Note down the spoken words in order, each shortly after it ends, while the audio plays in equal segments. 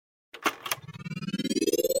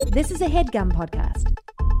This is a HeadGum podcast.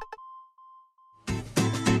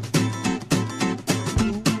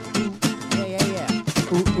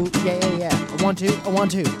 Ooh, yeah. 1, 2, 1,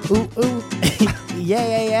 2. Ooh.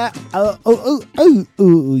 yeah.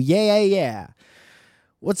 Ooh, yeah.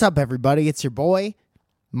 What's up, everybody? It's your boy,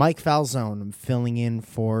 Mike Falzone. I'm filling in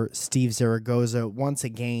for Steve Zaragoza once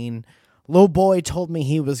again. Lil Boy told me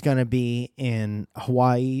he was going to be in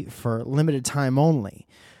Hawaii for limited time only,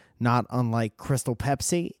 not unlike Crystal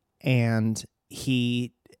Pepsi, and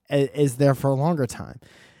he is there for a longer time.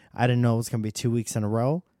 I didn't know it was going to be 2 weeks in a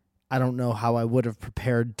row. I don't know how I would have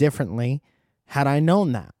prepared differently had I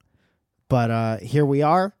known that. But here we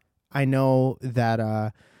are. I know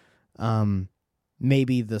that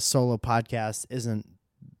maybe the solo podcast isn't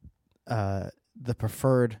the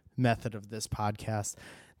preferred method of this podcast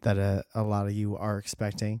that a lot of you are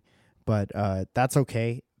expecting. But that's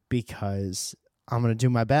okay, because I'm going to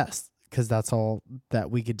do my best, because that's all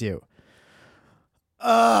that we could do.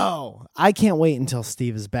 Oh, I can't wait until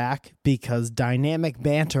Steve is back, because dynamic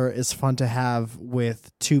banter is fun to have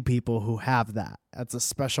with two people who have that. That's a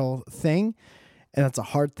special thing, and that's a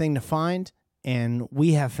hard thing to find, and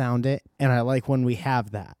we have found it, and I like when we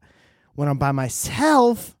have that. When I'm by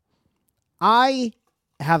myself, I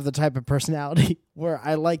have the type of personality where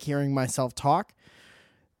I like hearing myself talk.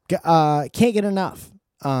 Can't get enough.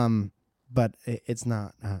 But it's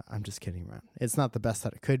not, I'm just kidding around. It's not the best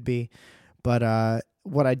that it could be. But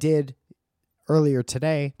what I did earlier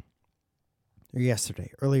today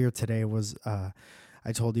was I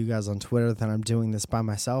told you guys on Twitter that I'm doing this by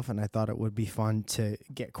myself, and I thought it would be fun to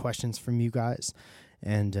get questions from you guys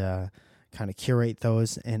and kind of curate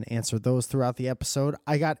those and answer those throughout the episode.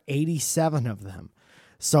 I got 87 of them.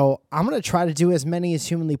 So I'm going to try to do as many as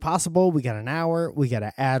humanly possible. We got an hour. We got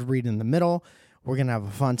an ad read in the middle. We're going to have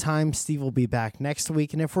a fun time. Steve will be back next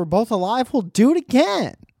week. And if we're both alive, we'll do it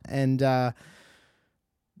again. And in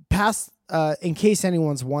case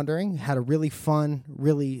anyone's wondering, had a really fun,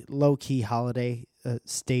 really low-key holiday.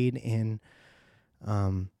 Stayed in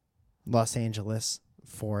Los Angeles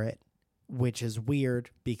for it, which is weird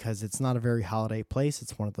because it's not a very holiday place.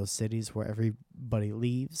 It's one of those cities where everybody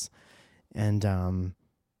leaves. And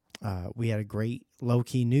we had a great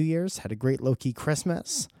low-key New Year's, had a great low-key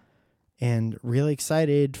Christmas, and really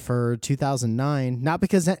excited for 2009, not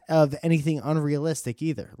because of anything unrealistic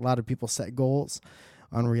either. A lot of people set goals,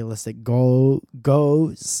 unrealistic goats.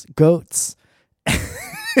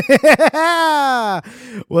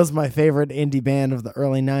 Was my favorite indie band of the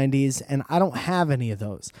early 90s, and I don't have any of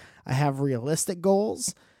those. I have realistic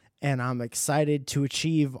goals, and I'm excited to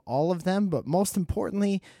achieve all of them, but most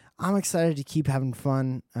importantly, I'm excited to keep having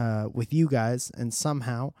fun with you guys and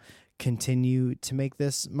somehow continue to make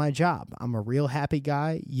this my job. I'm a real happy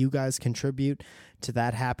guy. You guys contribute to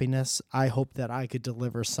that happiness. I hope that I could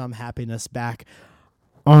deliver some happiness back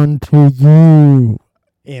onto you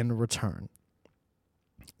in return.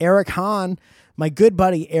 Eric Hahn, my good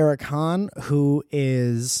buddy Eric Hahn, who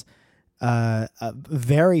is a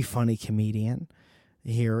very funny comedian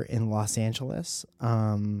here in Los Angeles.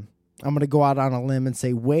 I'm going to go out on a limb and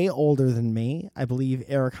say way older than me. I believe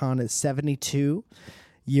Eric Hahn is 72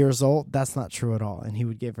 years old. That's not true at all, and he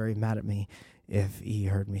would get very mad at me if he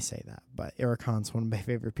heard me say that. But Eric Hahn's one of my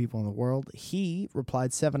favorite people in the world. He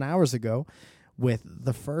replied 7 hours ago with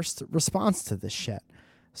the first response to this shit.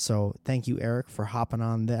 So thank you, Eric, for hopping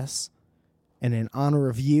on this. And in honor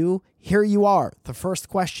of you, here you are. The first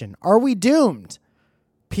question. Are we doomed?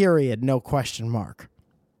 Period. No question mark.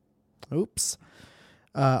 Oops.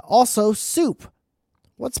 Also, soup.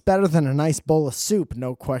 What's better than a nice bowl of soup?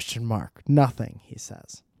 No question mark. Nothing, he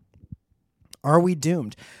says. Are we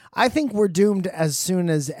doomed? I think we're doomed as soon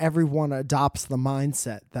as everyone adopts the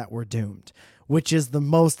mindset that we're doomed, which is the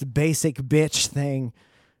most basic bitch thing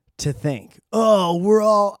to think.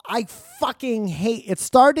 I fucking hate. It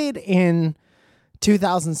started in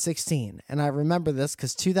 2016, and I remember this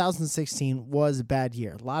because 2016 was a bad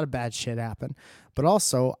year. A lot of bad shit happened, but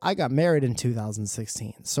also I got married in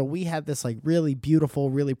 2016, so we had this like really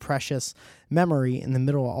beautiful, really precious memory in the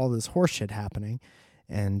middle of all this horseshit happening,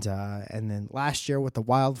 and then last year with the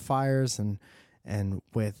wildfires and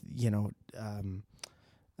with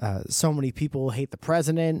so many people hate the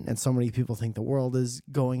president, and so many people think the world is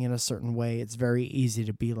going in a certain way. It's very easy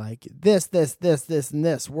to be like, this, and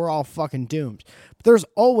this. We're all fucking doomed. But there's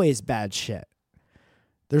always bad shit.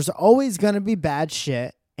 There's always going to be bad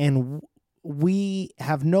shit, and we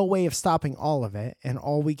have no way of stopping all of it, and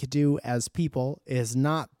all we could do as people is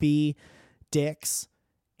not be dicks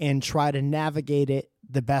and try to navigate it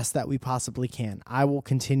the best that we possibly can. I will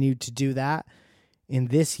continue to do that in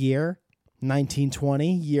this year,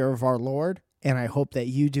 1920, year of our Lord. and I hope that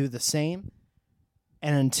you do the same.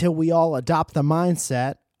 And until we all adopt the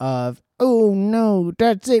mindset of, oh no,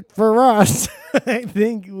 that's it for us, I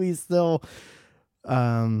think we still,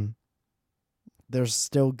 there's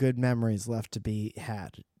still good memories left to be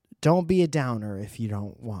had. Don't be a downer if you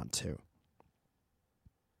don't want to.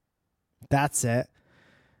 That's it.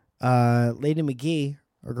 Lady McGee,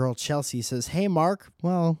 our girl Chelsea, says, hey, Mark.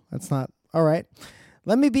 Well, that's not all right.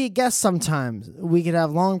 Let me be a guest sometimes. We could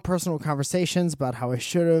have long personal conversations about how I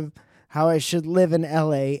should live in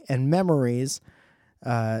LA and memories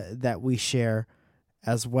that we share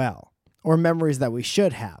as well, or memories that we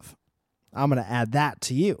should have. I'm going to add that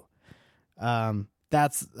to you.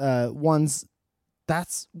 That's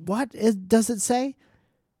does it say?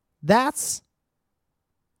 That's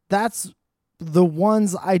the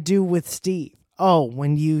ones I do with Steve. Oh,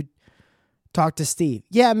 when you talk to Steve.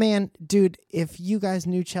 Yeah, man, dude, if you guys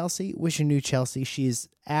knew Chelsea, wish you knew Chelsea. She's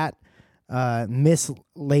at Miss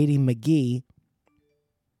Lady McGee.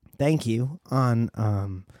 Thank you on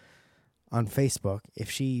Facebook.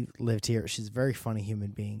 If she lived here, she's a very funny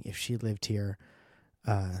human being. If she lived here,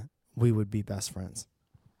 we would be best friends.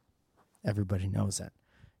 Everybody knows it.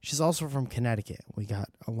 She's also from Connecticut. We got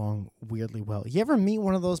along weirdly well. You ever meet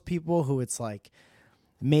one of those people who it's like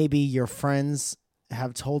maybe your friends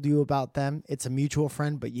have told you about them? It's a mutual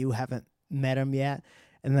friend, but you haven't met him yet.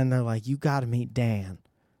 And then they're like, you got to meet Dan.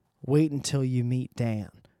 Wait until you meet Dan.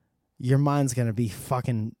 Your mind's going to be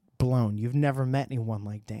fucking blown. You've never met anyone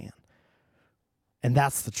like Dan. And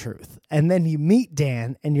that's the truth. And then you meet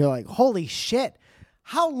Dan and you're like, holy shit,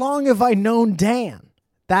 how long have I known Dan?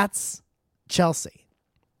 That's Chelsea.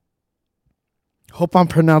 Hope I'm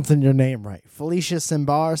pronouncing your name right. Felicia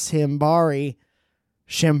Shambari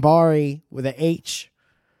with a H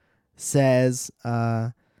says,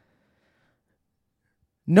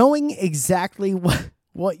 knowing exactly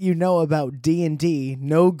what you know about D&D,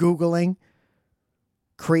 no Googling,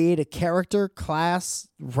 create a character, class,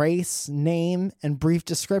 race, name, and brief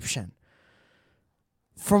description.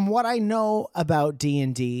 From what I know about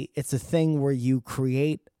D&D, it's a thing where you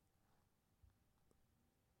create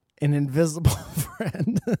an invisible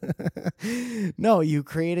friend. No, you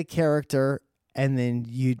create a character and then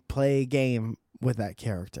you'd play a game with that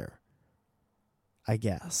character, I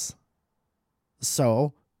guess.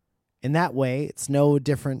 So, in that way, it's no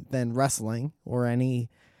different than wrestling or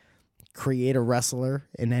any create a wrestler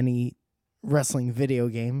in any wrestling video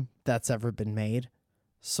game that's ever been made.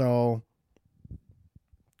 So,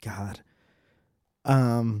 God.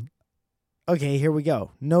 Okay, here we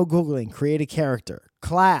go. No Googling. Create a character.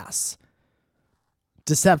 Class.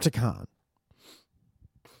 Decepticon.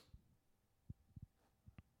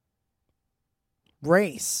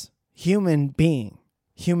 Race. Human being.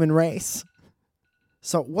 Human race.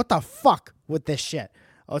 So what the fuck with this shit?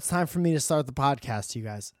 Oh, it's time for me to start the podcast, you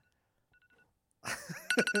guys.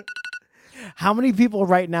 How many people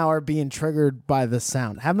right now are being triggered by this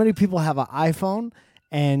sound? How many people have an iPhone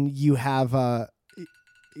and you have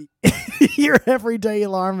your everyday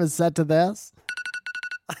alarm is set to this?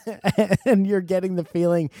 And you're getting the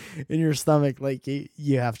feeling in your stomach like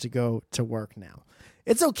you have to go to work now.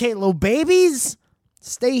 It's okay, little babies.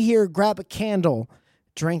 Stay here, grab a candle,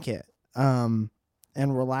 drink it, and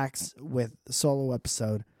relax with the solo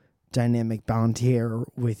episode, Dynamic Bound here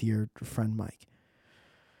with your friend Mike.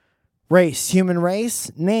 Race, human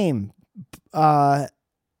race. Name,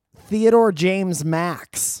 Theodore James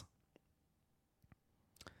Max.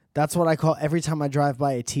 That's what I call every time I drive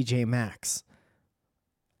by a TJ Maxx.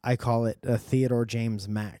 I call it a Theodore James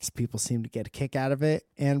Max. People seem to get a kick out of it.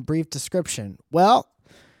 And brief description. Well,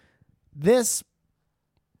 this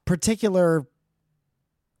particular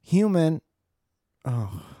human,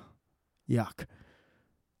 oh, yuck.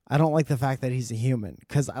 I don't like the fact that he's a human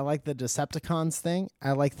because I like the Decepticons thing.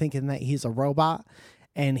 I like thinking that he's a robot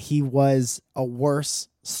and he was a worse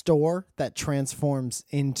store that transforms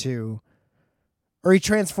into, or he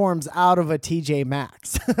transforms out of a TJ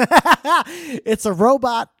Maxx. It's a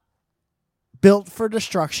robot built for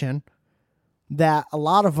destruction that a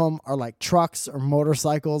lot of them are like trucks or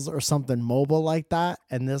motorcycles or something mobile like that.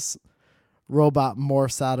 And this robot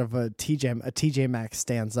morphs out of a TJ Maxx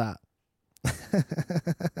stands up.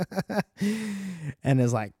 And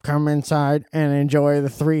is like, come inside and enjoy the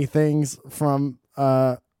 3 things from,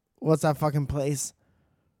 what's that fucking place?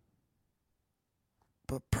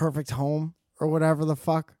 Perfect Home or whatever the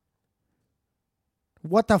fuck.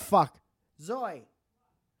 What the fuck? Zoe,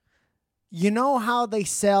 you know how they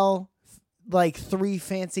sell like 3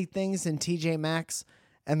 fancy things in TJ Maxx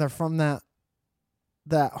and they're from that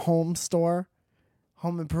home store,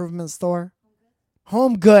 home improvement store?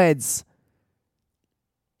 Home Goods.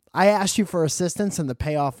 I asked you for assistance and the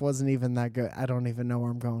payoff wasn't even that good. I don't even know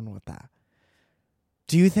where I'm going with that.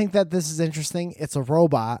 Do you think that this is interesting? It's a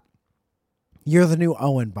robot. You're the new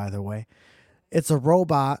Owen, by the way. It's a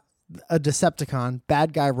robot, a Decepticon,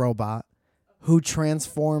 bad guy robot, who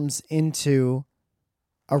transforms into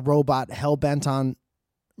a robot hell-bent on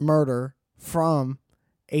murder from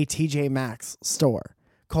a TJ Maxx store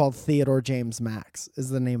called Theodore James Max is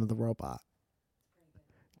the name of the robot.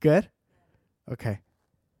 Good? Okay.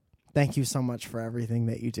 Thank you so much for everything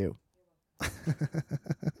that you do.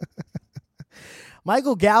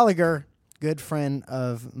 Michael Gallagher, good friend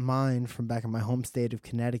of mine from back in my home state of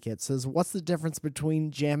Connecticut, says, what's the difference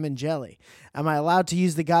between jam and jelly? Am I allowed to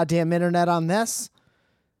use the goddamn internet on this?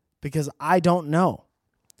 Because I don't know.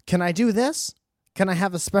 Can I do this? Can I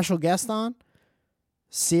have a special guest on?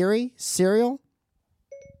 Siri? Cereal?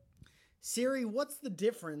 Siri, what's the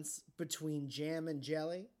difference between jam and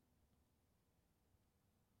jelly?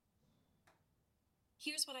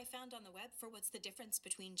 Here's what I found on the web for what's the difference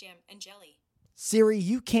between jam and jelly. Siri,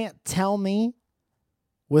 you can't tell me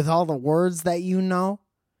with all the words that you know.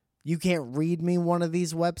 You can't read me one of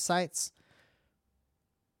these websites.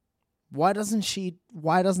 Why doesn't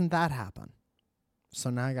that happen? So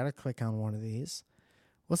now I got to click on one of these.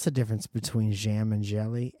 What's the difference between jam and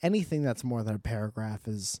jelly? Anything that's more than a paragraph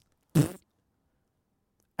is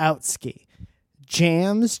outski.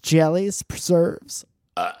 Jams, jellies, preserves.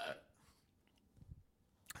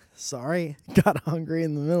 Sorry, got hungry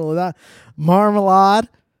in the middle of that. Marmalade.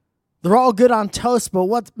 They're all good on toast, but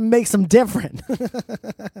what makes them different?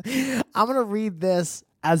 I'm going to read this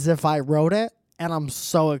as if I wrote it, and I'm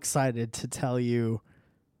so excited to tell you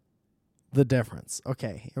the difference.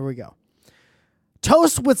 Okay, here we go.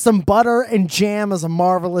 Toast with some butter and jam is a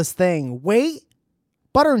marvelous thing. Wait,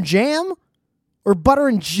 butter and jam? Or butter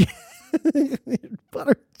and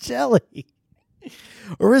butter jelly?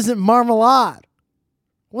 Or is it marmalade?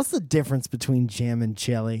 What's the difference between jam and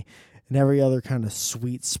jelly and every other kind of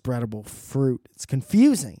sweet, spreadable fruit? It's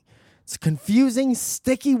confusing. It's a confusing,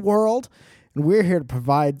 sticky world, and we're here to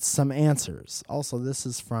provide some answers. Also, this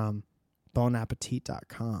is from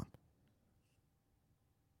bonappetit.com.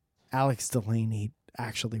 Alex Delaney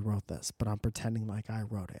actually wrote this, but I'm pretending like I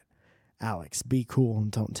wrote it. Alex, be cool and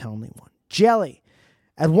don't tell anyone. Jelly.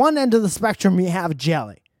 At one end of the spectrum, you have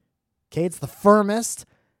jelly. Okay, it's the firmest,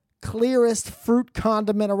 clearest fruit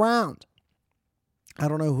condiment around. I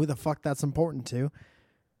don't know who the fuck that's important to.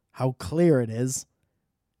 How clear it is.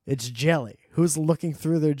 It's jelly. Who's looking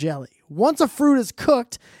through their jelly? Once a fruit is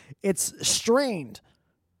cooked, it's strained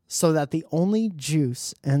so that the only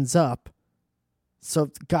juice ends up. So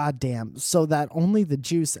that only the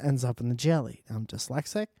juice ends up in the jelly. I'm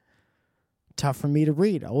dyslexic. Tough for me to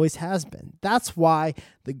read. Always has been. That's why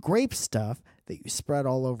the grape stuff that you spread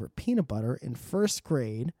all over peanut butter in first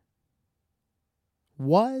grade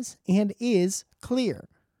was and is clear.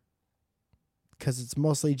 Because it's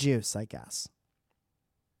mostly juice, I guess.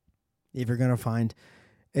 If you're going to find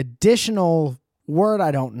additional word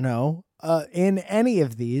I don't know in any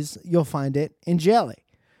of these, you'll find it in jelly.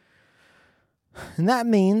 And that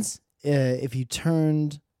means if you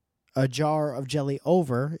turned a jar of jelly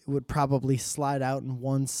over, it would probably slide out in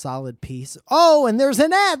one solid piece. Oh, and there's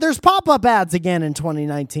an ad. There's pop-up ads again in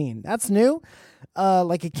 2019. That's new.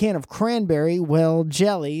 Like a can of cranberry. Well,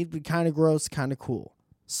 jelly, kind of gross, kind of cool.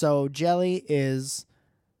 So jelly is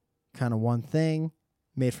kind of one thing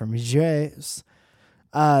made from juice.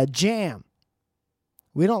 Jam.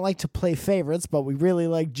 We don't like to play favorites, but we really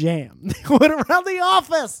like jam. They went around the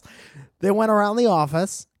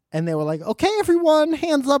office. And they were like, okay, everyone,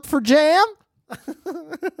 hands up for jam.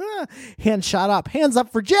 Hands shot up. Hands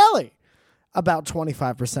up for jelly. About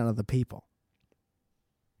 25% of the people.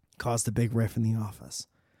 Caused a big riff in the office.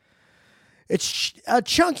 It's a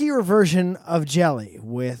chunkier version of jelly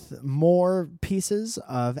with more pieces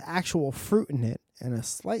of actual fruit in it and a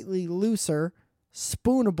slightly looser,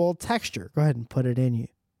 spoonable texture. Go ahead and put it in you.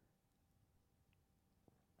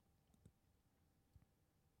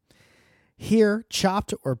 Here,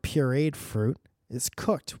 chopped or pureed fruit is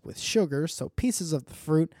cooked with sugar, so pieces of the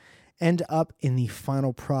fruit end up in the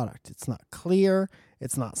final product. It's not clear,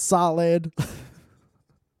 it's not solid.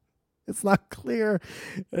 It's not clear,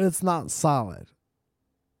 and it's not solid.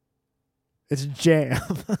 It's jam.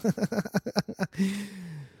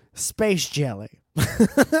 Space jelly.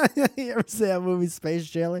 You ever see that movie, Space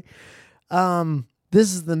Jelly?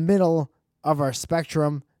 This is the middle of our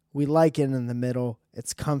spectrum. We like it in the middle.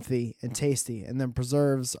 It's comfy and tasty. And then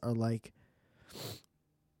preserves are like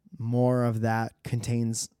more of that,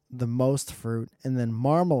 contains the most fruit. And then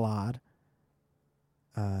marmalade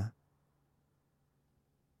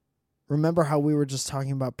Remember how we were just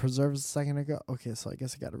talking about preserves a second ago? Okay, so I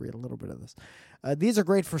guess I got to read a little bit of this. These are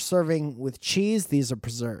great for serving with cheese. These are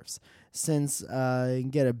preserves. Since you can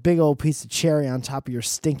get a big old piece of cherry on top of your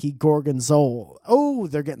stinky gorgonzola. Oh,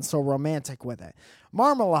 they're getting so romantic with it.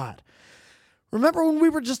 Marmalade. Remember when we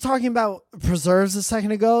were just talking about preserves a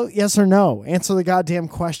second ago? Yes or no? Answer the goddamn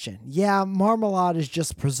question. Yeah, marmalade is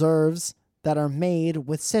just preserves that are made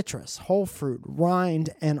with citrus, whole fruit, rind,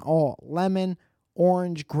 and all. Lemon,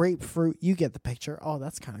 orange, grapefruit. You get the picture. Oh,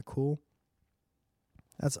 that's kind of cool.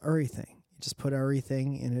 That's everything. You just put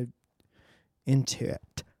everything into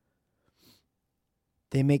it.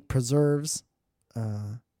 They make preserves.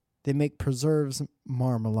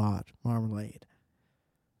 Marmalade.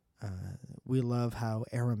 We love how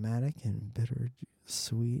aromatic and bitter,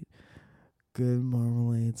 sweet, good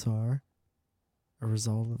marmalades are. A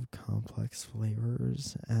result of complex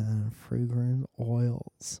flavors and fragrant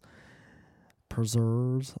oils.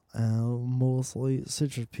 Preserves and mostly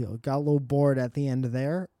citrus peel. Got a little bored at the end of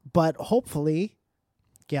there, but hopefully,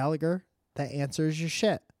 Gallagher, that answers your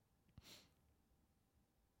shit.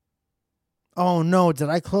 Oh no, did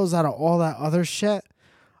I close out of all that other shit?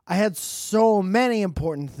 I had so many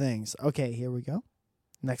important things. Okay, here we go.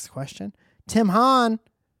 Next question. Tim Hahn,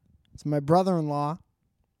 it's my brother-in-law,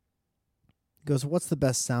 goes, what's the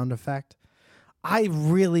best sound effect? I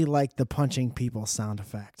really like the punching people sound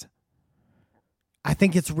effect. I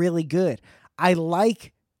think it's really good.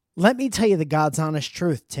 Let me tell you the God's honest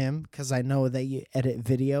truth, Tim, because I know that you edit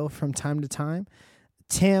video from time to time.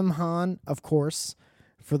 Tim Hahn, of course,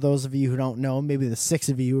 for those of you who don't know, maybe the 6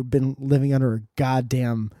 of you who have been living under a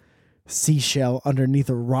goddamn seashell underneath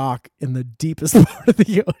a rock in the deepest part of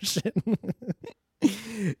the ocean,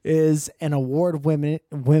 is an award-winning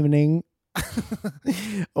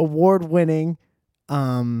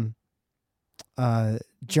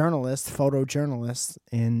photojournalist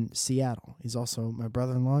in Seattle. He's also my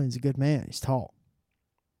brother-in-law. He's a good man. He's tall.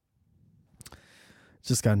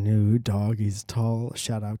 Just got a new dog. He's tall.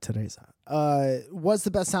 Shout out today's. What's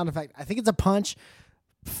the best sound effect? I think it's a punch.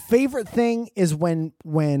 Favorite thing is when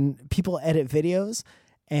people edit videos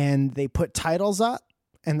and they put titles up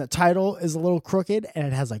and the title is a little crooked and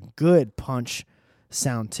it has a good punch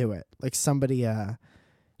sound to it. Like somebody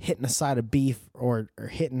hitting a side of beef or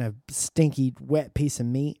hitting a stinky wet piece of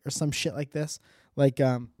meat or some shit like this. Like,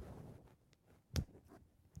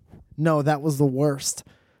 no, that was the worst.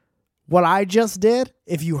 What I just did,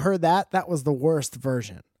 if you heard that, that was the worst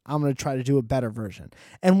version. I'm going to try to do a better version.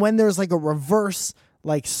 And when there's like a reverse,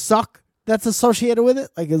 like suck that's associated with it,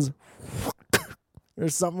 like is or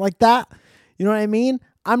something like that. You know what I mean?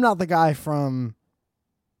 I'm not the guy from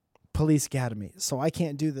Police Academy, so I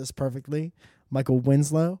can't do this perfectly. Michael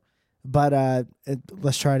Winslow, but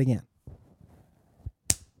let's try it again.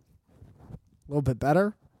 A little bit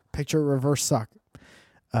better. Picture reverse suck.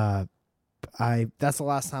 That's the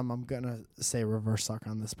last time I'm gonna say reverse suck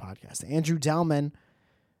on this podcast. Andrew Delman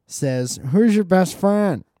says, "Who's your best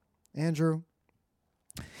friend?" Andrew,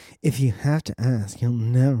 if you have to ask, you'll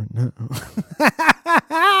never know.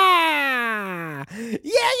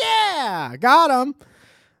 yeah, got him.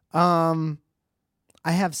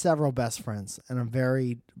 I have several best friends, and I'm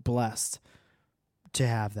very blessed to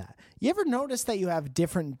have that. You ever notice that you have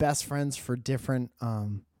different best friends for different,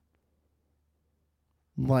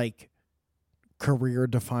 like,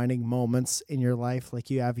 career-defining moments in your life? Like,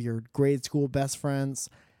 you have your grade school best friends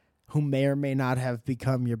who may or may not have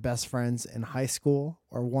become your best friends in high school,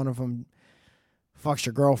 or one of them fucks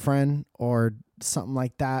your girlfriend or something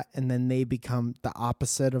like that, and then they become the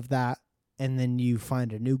opposite of that. And then you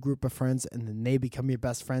find a new group of friends, and then they become your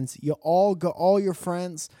best friends. All your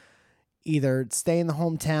friends either stay in the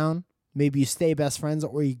hometown, maybe you stay best friends,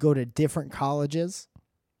 or you go to different colleges.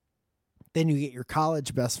 Then you get your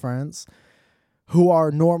college best friends, who are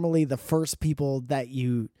normally the first people that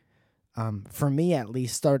you, for me at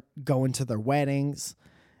least, start going to their weddings.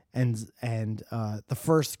 And the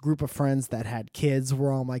first group of friends that had kids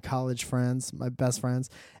were all my college friends, my best friends.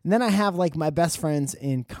 And then I have like my best friends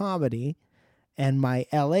in comedy and my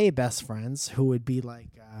LA best friends, who would be like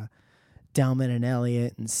Delman and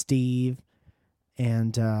Elliot and Steve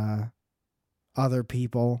and other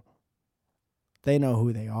people. They know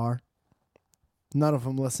who they are. None of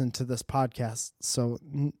them listen to this podcast, so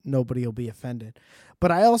nobody will be offended.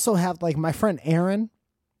 But I also have like my friend Aaron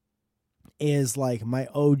is like my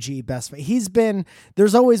OG best friend.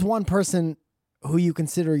 There's always one person who you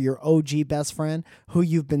consider your OG best friend who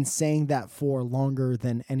you've been saying that for longer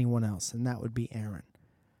than anyone else, and that would be Aaron.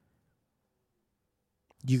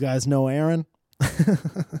 You guys know Aaron?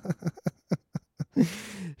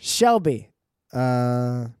 Shelby,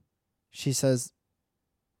 she says,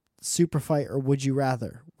 Super Fight or Would You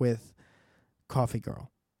Rather with Coffee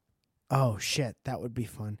Girl. Oh shit, that would be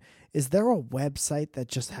fun. Is there a website that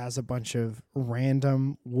just has a bunch of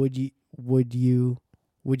random would you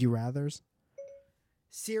rathers?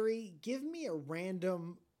 Siri, give me a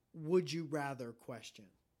random would you rather question.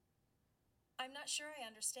 I'm not sure I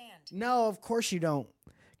understand. No, of course you don't.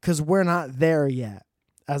 Because we're not there yet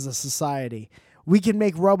as a society. We can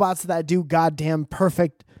make robots that do goddamn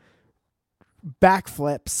perfect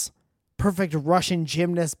backflips, perfect Russian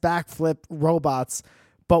gymnast backflip robots,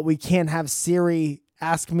 but we can't have Siri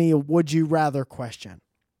ask me a would you rather question.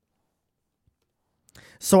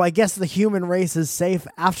 So I guess the human race is safe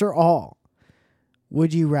after all.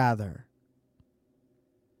 Would you rather?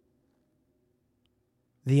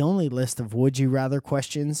 The only list of would you rather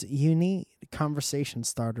questions you need,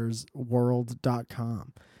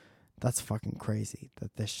 conversationstartersworld.com. That's fucking crazy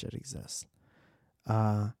that this shit exists.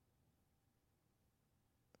 Would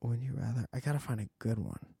you rather? I gotta find a good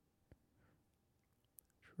one.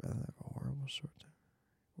 Would you rather have a horrible short-term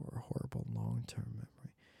or a horrible long-term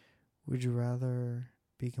memory? Would you rather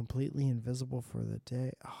be completely invisible for the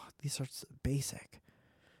day? Oh, these are basic.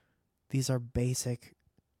 These are basic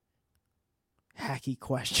hacky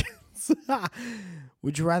questions.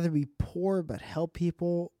 Would you rather be poor but help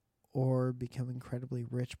people or become incredibly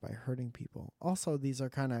rich by hurting people? Also, these are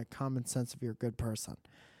kind of common sense if you're a good person.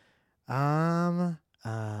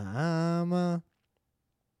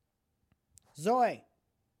 Zoe,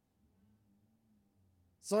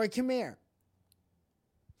 come here.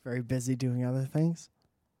 Very busy doing other things.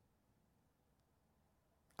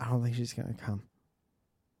 I don't think she's going to come.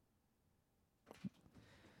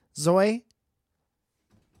 Zoe,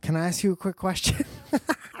 can I ask you a quick question?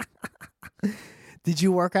 Did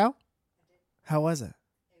you work out? How was it?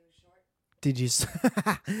 It was short. Did you?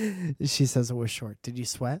 She says it was short. Did you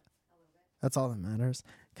sweat? That's all that matters.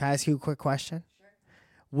 Can I ask you a quick question? Sure.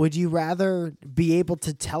 Would you rather be able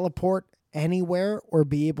to teleport anywhere or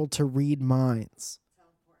be able to read minds?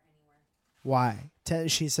 Teleport anywhere. Why?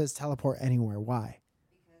 She says teleport anywhere. Why?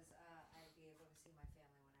 Because I'd be able to see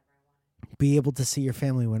my family whenever I wanted. Be able to see your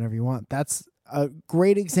family whenever you want. That's a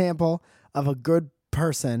great example of a good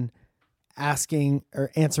person asking or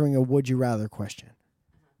answering a would you rather question.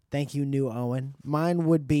 Thank you, New Owen. Mine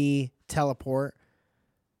would be teleport,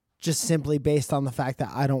 just simply based on the fact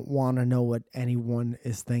that I don't want to know what anyone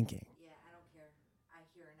is thinking. Yeah, I don't care. I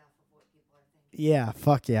hear enough of what people are thinking. Yeah,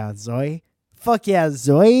 fuck yeah, Zoe. Fuck yeah,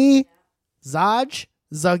 Zoe. Zaj.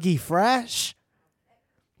 Zuggy Fresh.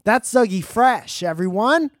 That's Zuggy Fresh,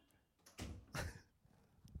 everyone.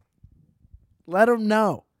 Let them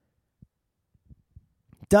know.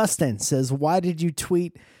 Dustin says, why did you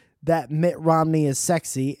tweet that Mitt Romney is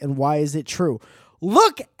sexy and why is it true?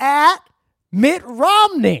 Look at Mitt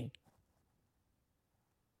Romney.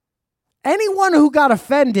 Anyone who got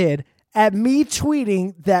offended at me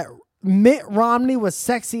tweeting that Mitt Romney was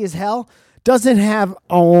sexy as hell doesn't have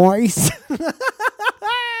eyes.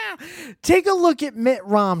 Take a look at Mitt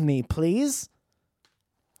Romney, please.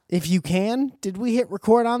 If you can. Did we hit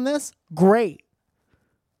record on this? Great.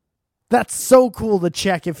 That's so cool to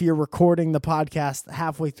check if you're recording the podcast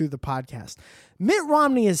halfway through the podcast. Mitt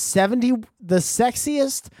Romney is the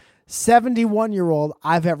sexiest 71-year-old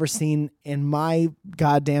I've ever seen in my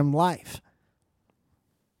goddamn life.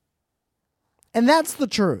 And that's the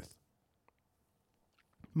truth.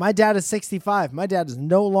 My dad is 65. My dad is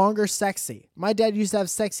no longer sexy. My dad used to have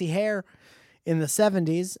sexy hair in the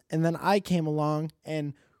 70s, and then I came along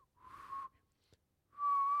and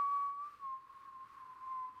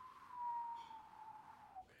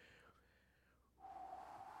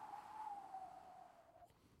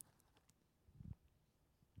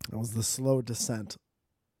it was the slow descent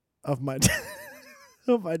of my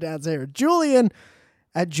of my dad's hair. Julian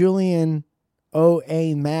at Julian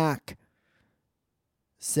O.A. Mac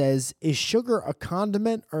says, is sugar a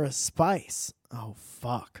condiment or a spice? Oh,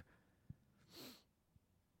 fuck.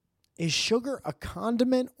 Is sugar a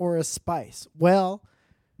condiment or a spice? Well,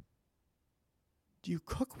 do you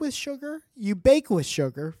cook with sugar? You bake with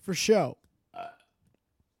sugar for show.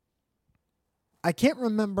 I can't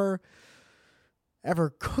remember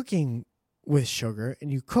ever cooking with sugar,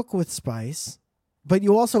 and you cook with spice, but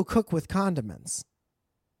you also cook with condiments.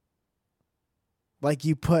 Like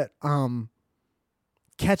you put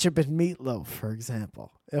ketchup and meatloaf, for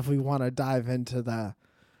example, if we want to dive into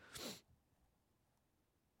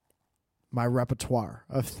my repertoire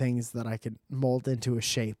of things that I could mold into a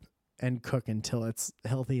shape and cook until it's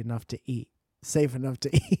healthy enough to eat, safe enough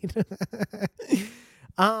to eat.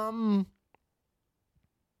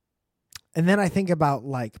 And then I think about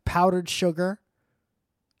like powdered sugar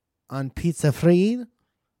on pizza fried.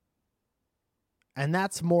 And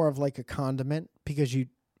that's more of like a condiment because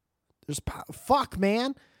fuck,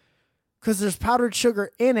 man. Because there's powdered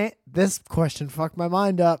sugar in it. This question fucked my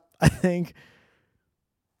mind up, I think.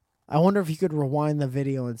 I wonder if you could rewind the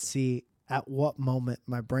video and see at what moment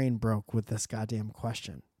my brain broke with this goddamn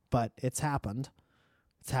question. But it's happened.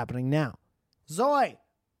 It's happening now. Zoe!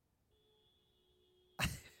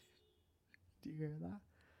 Do you hear that?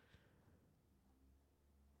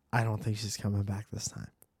 I don't think she's coming back this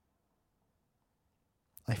time.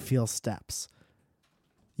 I feel steps.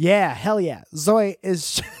 Yeah, hell yeah. Zoe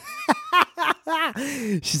is...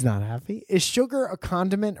 She's not happy. Is sugar a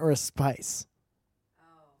condiment or a spice?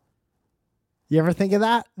 Oh. You ever think of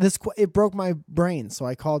that? It broke my brain, so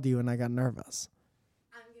I called you and I got nervous.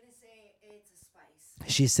 I'm going to say it's a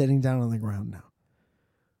spice. She's sitting down on the ground now.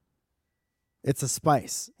 It's a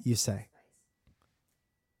spice, you say.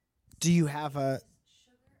 Do you have a...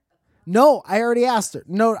 No, I already asked her.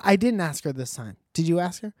 No, I didn't ask her this time. Did you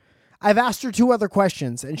ask her? I've asked her 2 other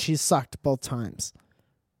questions, and she's sucked both times.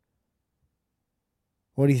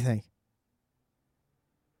 What do you think?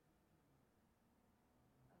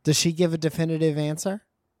 Does she give a definitive answer?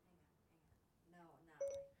 No, not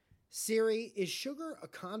really. Siri, is sugar a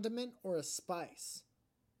condiment or a spice?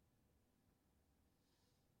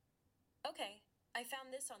 Okay, I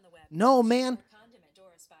found this on the web. No, man. Sugar, condiment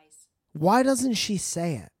or a spice. Why doesn't she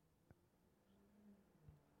say it?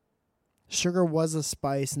 Sugar was a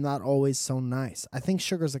spice, not always so nice. I think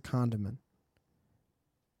sugar's a condiment.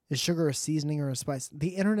 Is sugar a seasoning or a spice? The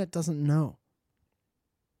internet doesn't know.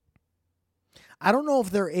 I don't know if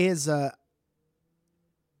there is a...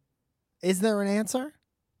 Is there an answer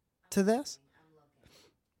to this? I'm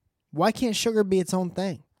looking. Why can't sugar be its own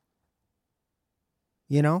thing?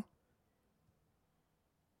 You know?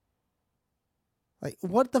 Like,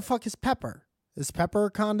 what the fuck is pepper? Is pepper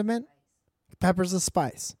a condiment? Pepper's a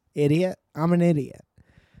spice. Idiot. I'm an idiot.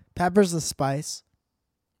 Pepper's a spice.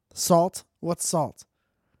 Salt. What's salt?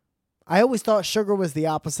 I always thought sugar was the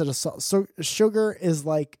opposite of salt. So sugar is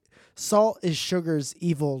like... Salt is sugar's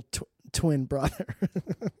evil twin brother. Sugar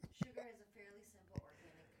is a fairly simple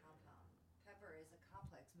organic compound. Pepper is a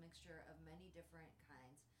complex mixture of many different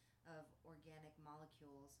kinds of organic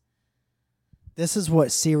molecules. This is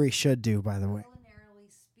what Siri should do, by the way. Culinarily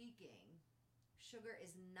speaking, sugar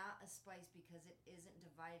is not a spice because it isn't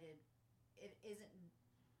divided. It isn't.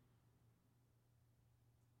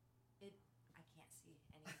 I can't see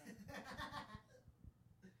anything.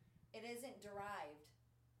 It isn't derived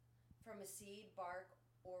from a seed, bark,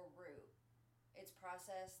 or root. It's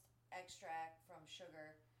processed extract from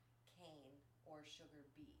sugar cane or sugar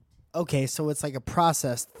beet. Okay, so it's like a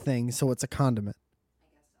processed thing, so it's a condiment. I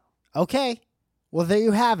guess so. Okay. Well, there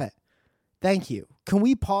you have it. Thank you. Can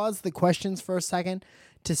we pause the questions for a second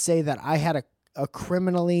to say that I had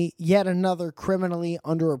yet another criminally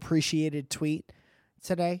underappreciated tweet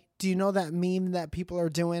today? Do you know that meme that people are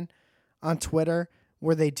doing on Twitter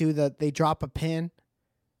where they drop a pin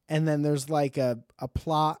and then there's like a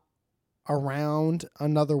plot around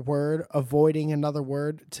another word, avoiding another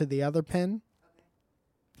word to the other pin?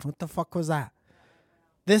 What the fuck was that?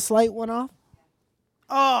 This light went off?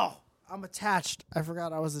 Oh, I'm attached. I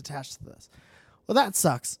forgot I was attached to this. Well, that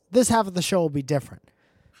sucks. This half of the show will be different.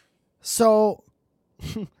 So,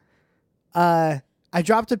 I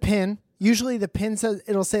dropped a pin. Usually the pin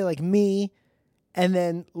it'll say like me, and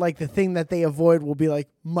then like the thing that they avoid will be like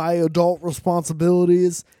my adult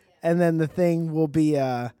responsibilities, and then the thing will be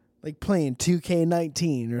like playing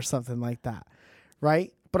 2K19 or something like that,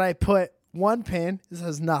 right? But I put one pin, it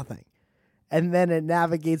says nothing, and then it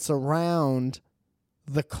navigates around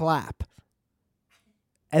the clap,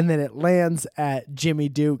 and then it lands at Jimmy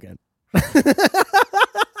Dugan.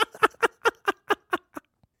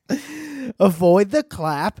 Avoid the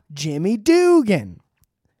clap, Jimmy Dugan.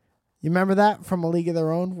 You remember that from A League of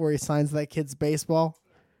Their Own where he signs that kid's baseball?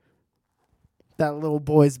 That little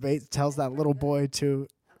boy's tells that little boy to...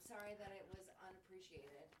 I'm sorry that it was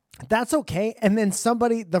unappreciated. That's okay. And then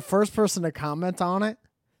the first person to comment on it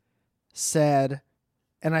said,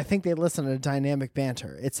 and I think they listened to Dynamic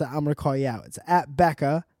Banter. I'm going to call you out. It's at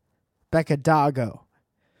Becca Dago.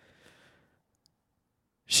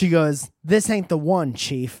 She goes, "This ain't the one,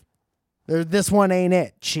 Chief. This one ain't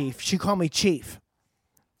it, Chief." She called me Chief.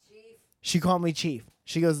 She called me Chief.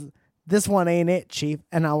 She goes, "This one ain't it, Chief."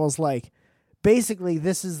 And I was like, basically,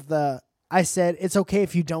 I said, it's okay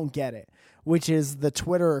if you don't get it, which is the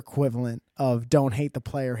Twitter equivalent of don't hate the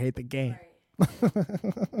player, hate the game. Right. That's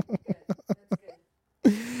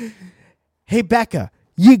good. Hey, Becca,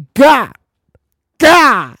 you got.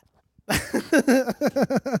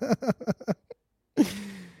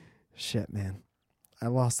 Shit, man. I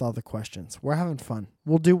lost all the questions. We're having fun.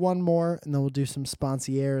 We'll do one more, and then we'll do some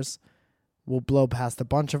sponsors. We'll blow past a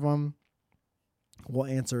bunch of them. We'll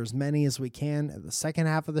answer as many as we can at the second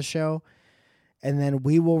half of the show. And then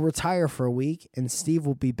we will retire for a week, and Steve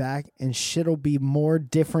will be back, and shit'll be more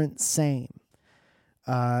different, same.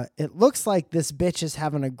 It looks like this bitch is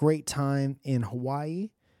having a great time in Hawaii.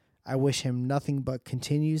 I wish him nothing but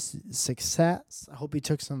continued success. I hope he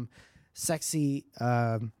took some sexy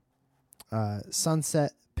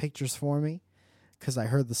sunset pictures for me, because I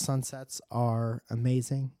heard the sunsets are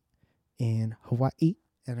amazing in Hawaii,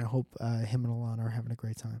 and I hope him and Alana are having a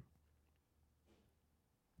great time.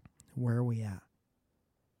 Where are we at?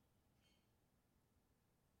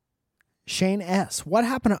 Shane S. What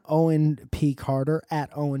happened to Owen P. Carter at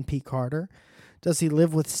Owen P. Carter? Does he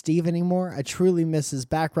live with Steve anymore? I truly miss his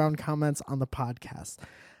background comments on the podcast.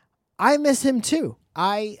 I miss him too.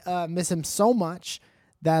 I miss him so much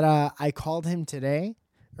that I called him today,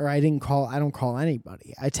 or I don't call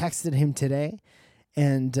anybody. I texted him today,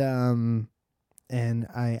 and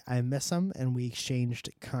I miss him, and we exchanged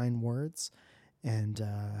kind words, and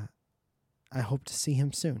I hope to see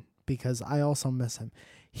him soon, because I also miss him.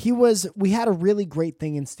 We had a really great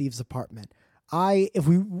thing in Steve's apartment. If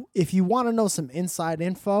you want to know some inside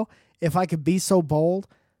info, if I could be so bold,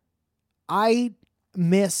 I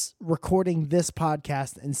miss recording this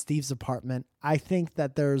podcast in Steve's apartment. I think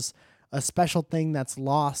that there's a special thing that's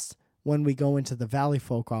lost when we go into the Valley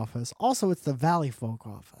Folk office. Also, it's the Valley Folk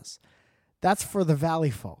office. That's for the Valley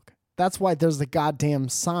Folk. That's why there's the goddamn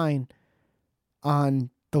sign on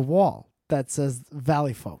the wall that says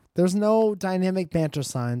Valley Folk. There's no dynamic banter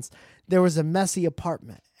signs. There was a messy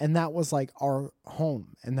apartment, and that was like our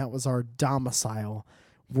home, and that was our domicile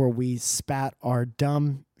where we spat our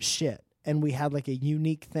dumb shit, and we had like a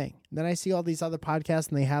unique thing. Then I see all these other podcasts,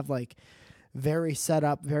 and they have like very set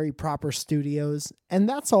up, very proper studios, and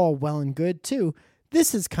that's all well and good too.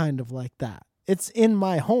 This is kind of like that. It's in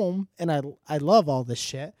my home, and I love all this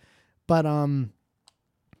shit, but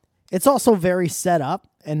it's also very set up,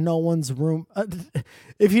 and no one's room.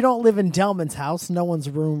 If you don't live in Delman's house, no one's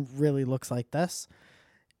room really looks like this.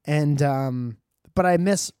 And but I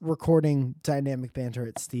miss recording dynamic banter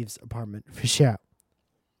at Steve's apartment for sure.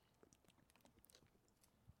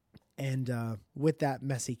 And with that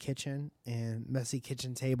messy kitchen and messy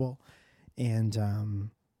kitchen table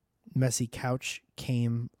and messy couch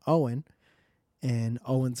came Owen and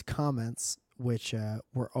Owen's comments, which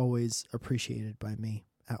were always appreciated by me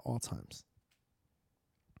at all times.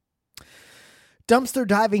 Dumpster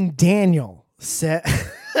Diving Daniel said,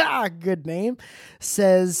 good name,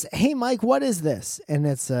 says, "Hey Mike, what is this?" And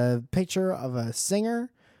it's a picture of a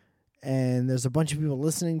singer, and there's a bunch of people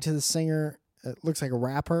listening to the singer. It looks like a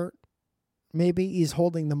rapper. Maybe he's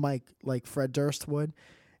holding the mic like Fred Durst would,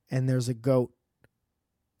 and there's a goat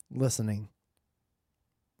listening.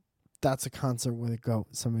 That's a concert with a goat.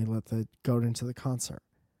 Somebody let the goat into the concert.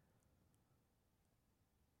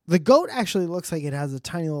 The goat actually looks like it has a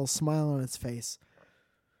tiny little smile on its face.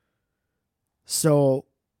 So,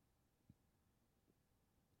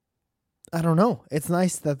 I don't know. It's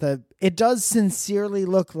nice that it does sincerely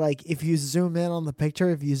look like, if you zoom in on the picture,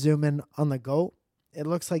 if you zoom in on the goat, it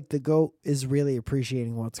looks like the goat is really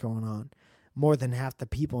appreciating what's going on more than half the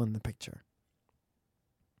people in the picture.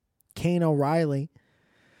 Kane O'Reilly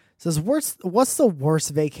says, what's the worst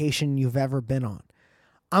vacation you've ever been on?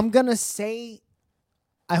 I'm going to say,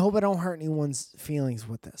 I hope I don't hurt anyone's feelings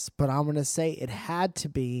with this, but I'm going to say it had to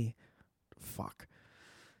be,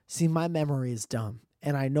 See, my memory is dumb,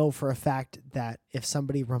 and I know for a fact that if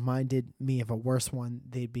somebody reminded me of a worse one,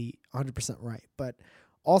 they'd be 100% right. But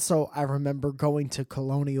also, I remember going to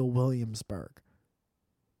Colonial Williamsburg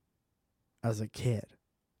as a kid,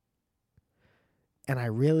 and I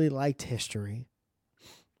really liked history,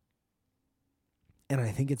 and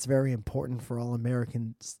I think it's very important for all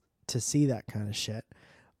Americans to see that kind of shit.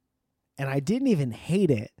 And I didn't even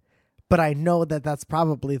hate it, but I know that that's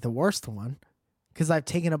probably the worst one because I've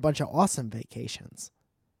taken a bunch of awesome vacations.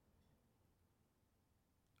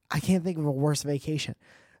 I can't think of a worse vacation.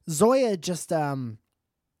 Zoya just,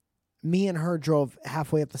 me and her drove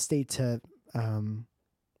halfway up the state to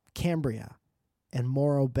Cambria and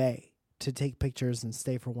Morro Bay to take pictures and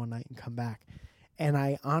stay for one night and come back. And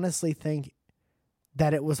I honestly think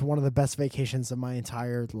that it was one of the best vacations of my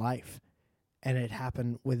entire life. And it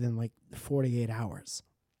happened within like 48 hours.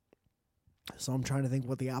 So I'm trying to think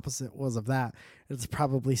what the opposite was of that. It's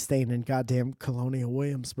probably staying in goddamn Colonial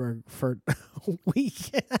Williamsburg for a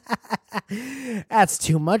week. That's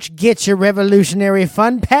too much. Get your Revolutionary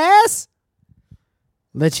Fund Pass.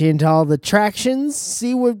 Let you into all the attractions.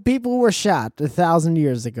 See where people were shot 1,000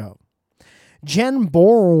 years ago. Jen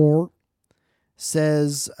Borer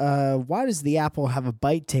says, why does the apple have a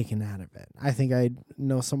bite taken out of it? I think I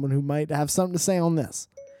know someone who might have something to say on this.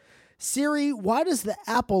 Siri, why does the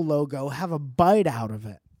Apple logo have a bite out of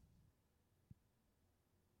it?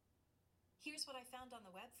 Here's what I found on the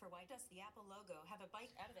web for why does the Apple logo have a bite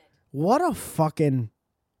out of it. What a fucking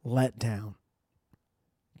letdown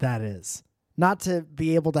that is. Not to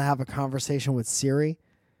be able to have a conversation with Siri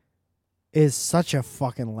is such a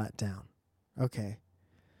fucking letdown. Okay.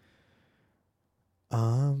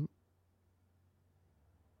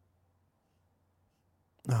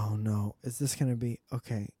 Oh no, is this going to be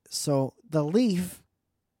okay? So the Leaf,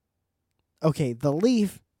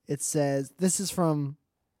 it says this is from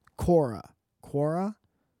Quora.com.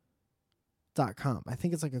 I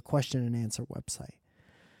think it's like a question and answer website.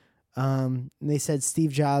 And they said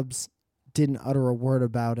Steve Jobs didn't utter a word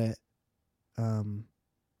about it.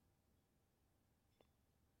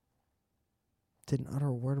 Didn't utter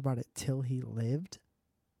a word about it till he lived.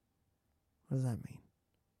 What does that mean?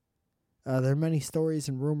 There are many stories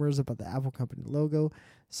and rumors about the Apple Company logo.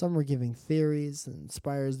 Some are giving theories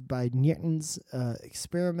inspired by Newton's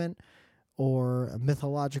experiment or a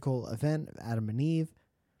mythological event of Adam and Eve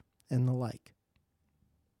and the like.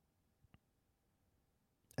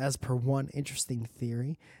 As per one interesting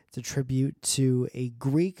theory, it's a tribute to a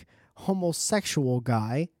Greek homosexual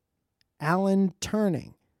guy, Alan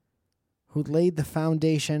Turing, who laid the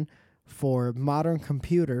foundation for modern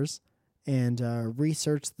computers and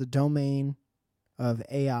researched the domain of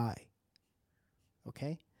AI.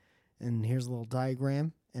 Okay? And here's a little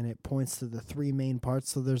diagram, and it points to the three main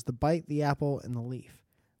parts. So there's the bite, the apple, and the leaf.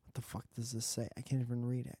 What the fuck does this say? I can't even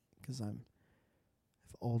read it because I'm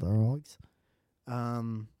old dogs.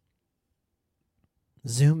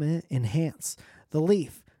 Zoom in, enhance. The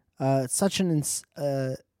leaf. It's such an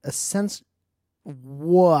essential.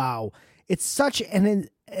 Wow. It's such an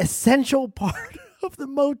essential part of the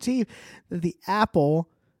motif that the Apple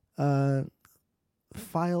filed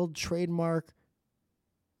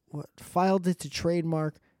it to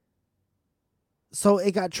trademark. So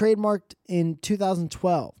it got trademarked in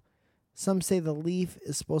 2012. Some say the leaf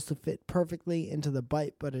is supposed to fit perfectly into the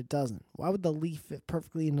bite, but it doesn't. Why would the leaf fit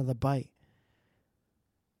perfectly into the bite?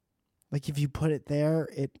 Like if you put it there,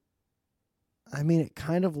 it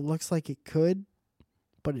kind of looks like it could,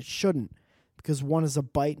 but it shouldn't because one is a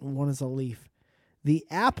bite and one is a leaf. The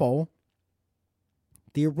apple,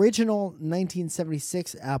 the original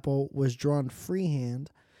 1976 apple was drawn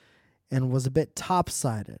freehand and was a bit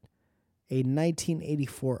top-sided. A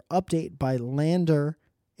 1984 update by Lander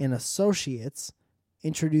and Associates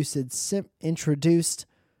introduced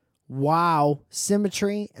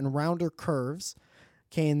symmetry and rounder curves.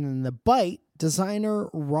 Okay, and then the bite, designer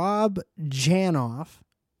Rob Janoff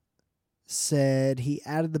said he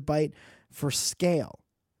added the bite for scale.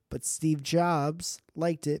 But Steve Jobs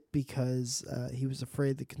liked it because he was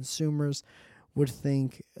afraid the consumers would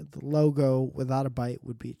think the logo without a bite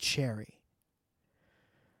would be a cherry.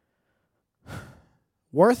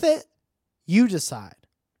 Worth it? You decide.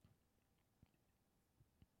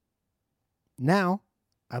 Now,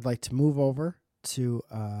 I'd like to move over to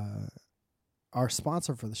our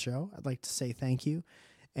sponsor for the show. I'd like to say thank you.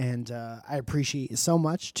 And I appreciate you so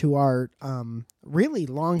much to our really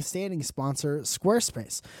long-standing sponsor,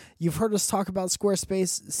 Squarespace. You've heard us talk about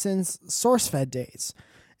Squarespace since SourceFed days.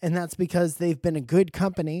 And that's because they've been a good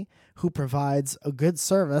company who provides a good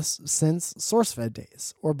service since SourceFed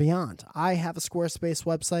days or beyond. I have a Squarespace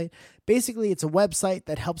website. Basically, it's a website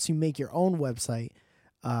that helps you make your own website.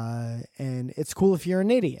 And it's cool if you're an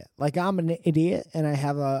idiot. Like I'm an idiot, and I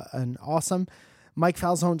have an awesome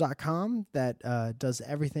MikeFalzone.com that does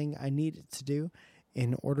everything I need it to do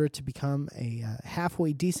in order to become a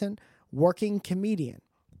halfway decent working comedian.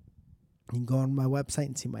 You can go on my website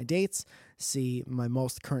and see my dates, see my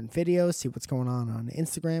most current videos, see what's going on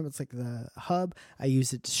Instagram. It's like the hub. I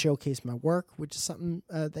use it to showcase my work, which is something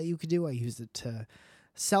that you could do. I use it to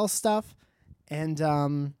sell stuff,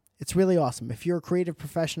 and it's really awesome. If you're a creative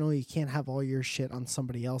professional, you can't have all your shit on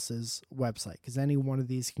somebody else's website because any one of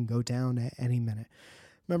these can go down at any minute.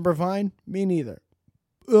 Remember Vine? Me neither.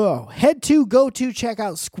 Go to check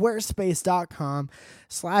out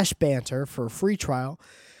squarespace.com/banter for a free trial.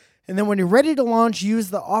 And then when you're ready to launch,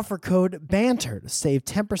 use the offer code BANTER to save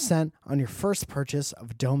 10% on your first purchase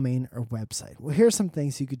of a domain or website. Well, here's some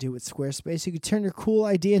things you could do with Squarespace. You could turn your cool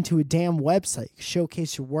idea into a damn website. You can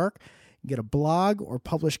showcase your work. You can get a blog or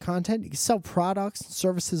publish content. You can sell products and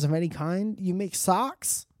services of any kind. You make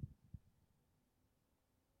socks.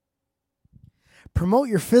 Promote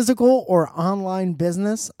your physical or online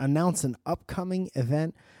business. Announce an upcoming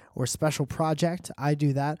event or special project. I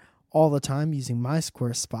do that all the time using my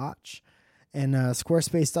Squarespace. And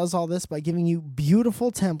Squarespace does all this by giving you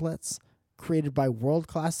beautiful templates created by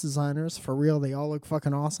world-class designers. For real, they all look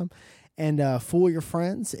fucking awesome. And fool your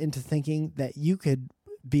friends into thinking that you could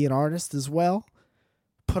be an artist as well.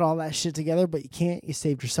 Put all that shit together, but you can't. You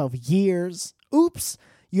saved yourself years. Oops.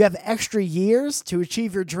 You have extra years to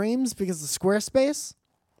achieve your dreams because of Squarespace.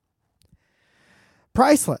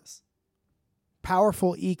 Priceless.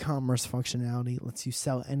 Powerful e-commerce functionality lets you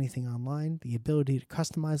sell anything online. The ability to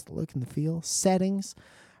customize the look and the feel, settings,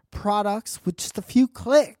 products with just a few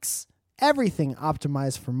clicks. Everything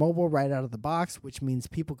optimized for mobile right out of the box, which means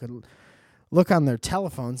people could look on their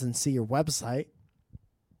telephones and see your website.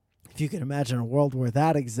 If you can imagine a world where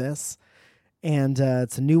that exists. And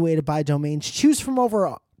it's a new way to buy domains. Choose from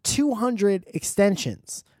over 200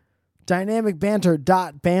 extensions.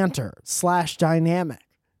 Dynamicbanter.banter/dynamic.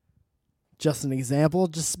 Just an example,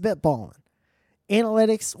 just spitballing.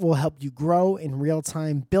 Analytics will help you grow in real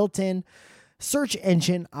time. Built-in search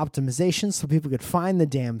engine optimization so people could find the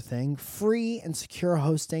damn thing. Free and secure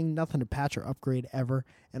hosting. Nothing to patch or upgrade ever.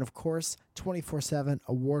 And of course, 24/7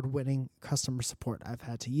 award-winning customer support. I've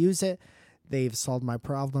had to use it. They've solved my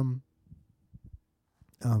problem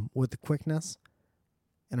with the quickness.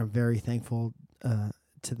 And I'm very thankful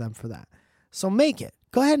to them for that. So make it.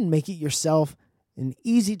 Go ahead and make it yourself. An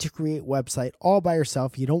easy-to-create website all by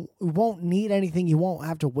yourself. You won't need anything. You won't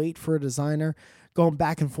have to wait for a designer going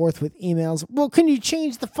back and forth with emails. Well, can you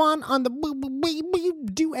change the font on the... You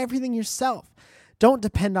do everything yourself. Don't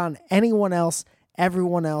depend on anyone else.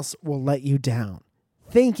 Everyone else will let you down.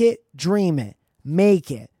 Think it, dream it,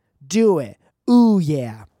 make it, do it. Ooh,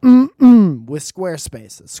 yeah. With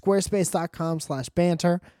Squarespace.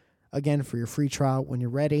 Squarespace.com/banter. Again, for your free trial, when you're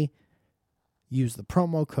ready, use the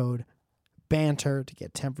promo code BANTER to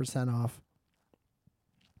get 10% off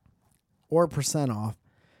or % off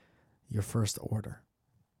your first order.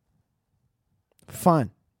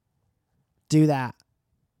 Fun. Do that.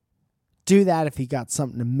 Do that if you got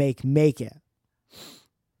something to make it.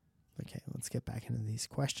 Okay, let's get back into these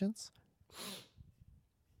questions.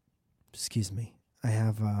 Excuse me. I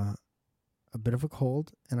have a bit of a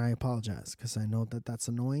cold, and I apologize because I know that that's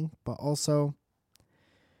annoying, but also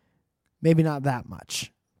maybe not that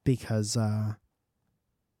much because,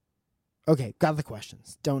 okay, got the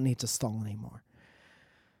questions. Don't need to stall anymore.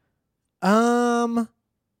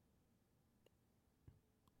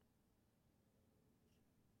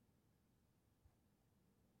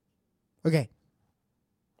 Okay.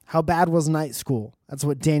 How bad was night school? That's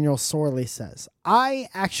what Daniel Sorley says. I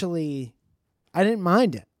didn't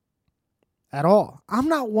mind it at all. I'm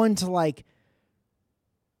not one to I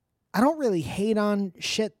don't really hate on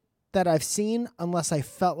shit that I've seen unless I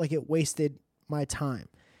felt like it wasted my time.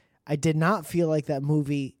 I did not feel like that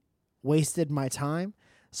movie wasted my time,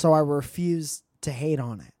 so I refuse to hate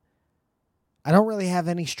on it. I don't really have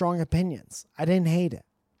any strong opinions. I didn't hate it.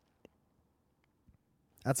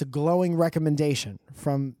 That's a glowing recommendation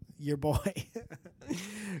from your boy.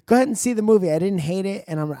 Go ahead and see the movie. I didn't hate it,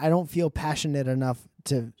 and I don't feel passionate enough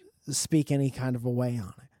to speak any kind of a way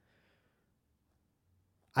on it.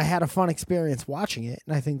 I had a fun experience watching it,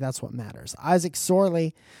 and I think that's what matters. Isaac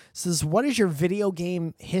Sorley says, what is your video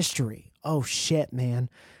game history? Oh, shit, man.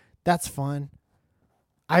 That's fun.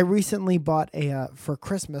 I recently bought for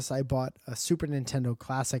Christmas, I bought a Super Nintendo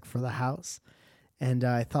Classic for the house, and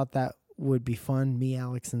I thought that would be fun. Me,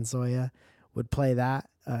 Alex, and Zoya would play that.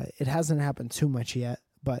 It hasn't happened too much yet,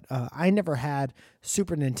 but I never had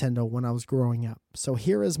Super Nintendo when I was growing up. So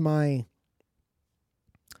here is the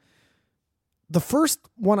first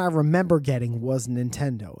one I remember getting was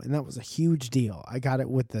Nintendo, and that was a huge deal. I got it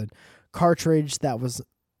with the cartridge that was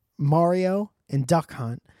Mario and Duck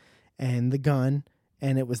Hunt and the gun,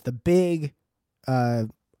 and it was the big, I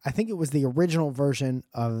think it was the original version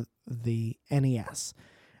of the NES.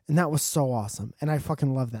 And that was so awesome. And I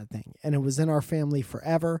fucking love that thing. And it was in our family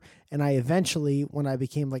forever. And I eventually, when I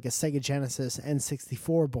became like a Sega Genesis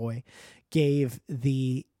N64 boy, gave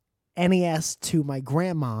the NES to my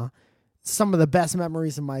grandma. Some of the best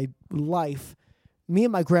memories of my life. Me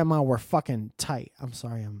and my grandma were fucking tight. I'm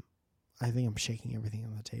sorry. I think I'm shaking everything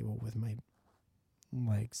on the table with my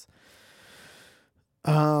legs.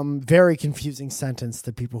 Very confusing sentence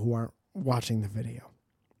to people who aren't watching the video.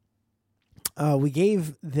 We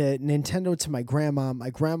gave the Nintendo to my grandma.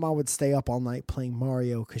 My grandma would stay up all night playing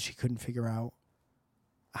Mario because she couldn't figure out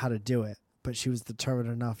how to do it. But she was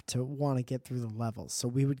determined enough to want to get through the levels. So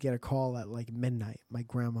we would get a call at like midnight. My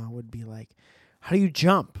grandma would be like, how do you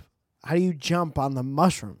jump? How do you jump on the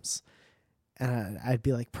mushrooms? And I'd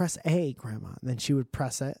be like, press A, Grandma. And then she would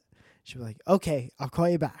press it. She'd be like, okay, I'll call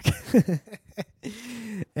you back.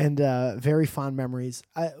 and very fond memories.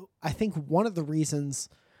 I think one of the reasons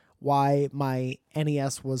why my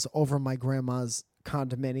NES was over my grandma's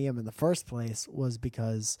condominium in the first place was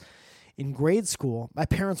because in grade school, my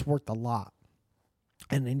parents worked a lot.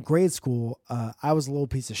 And in grade school, I was a little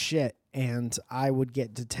piece of shit, and I would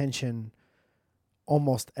get detention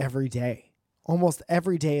almost every day. Almost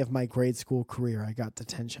every day of my grade school career, I got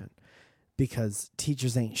detention because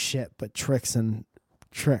teachers ain't shit but tricks and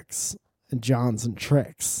Johns and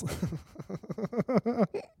tricks.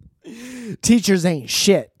 Teachers ain't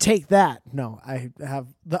shit. Take that. No, I have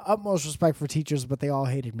the utmost respect for teachers, but they all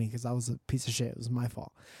hated me because I was a piece of shit. It was my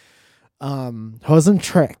fault. Hoes and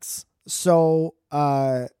tricks. So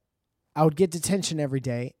I would get detention every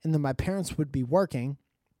day, and then my parents would be working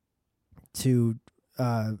to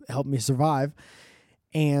help me survive.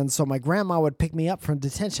 And so my grandma would pick me up from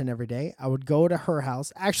detention every day. I would go to her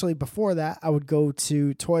house. Actually, before that, I would go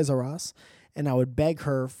to Toys R Us, and I would beg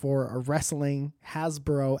her for a wrestling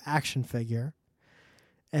Hasbro action figure.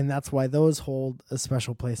 And that's why those hold a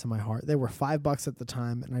special place in my heart. They were $5 at the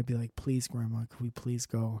time, and I'd be like, please, Grandma, could we please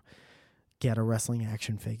go get a wrestling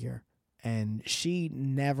action figure? And she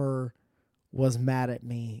never was mad at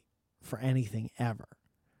me for anything ever.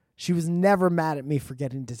 She was never mad at me for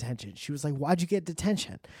getting detention. She was like, why'd you get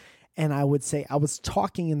detention? And I would say, I was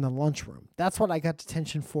talking in the lunchroom. That's what I got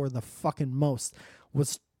detention for the fucking most,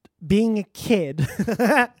 was being a kid,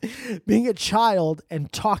 being a child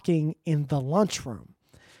and talking in the lunchroom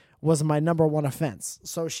was my number one offense.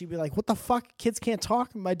 So she'd be like, what the fuck? Kids can't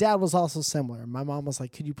talk? My dad was also similar. My mom was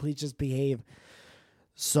like, could you please just behave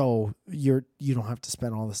so you don't have to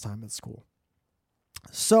spend all this time at school?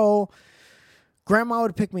 So Grandma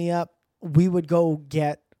would pick me up. We would go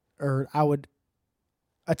I would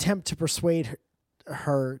attempt to persuade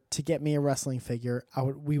her to get me a wrestling figure.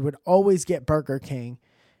 We would always get Burger King,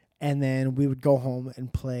 and then we would go home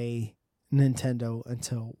and play Nintendo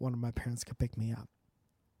until one of my parents could pick me up.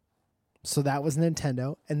 So that was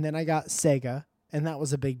Nintendo. And then I got Sega, and that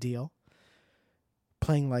was a big deal.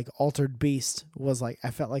 Playing like Altered Beast was like,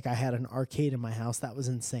 I felt like I had an arcade in my house. That was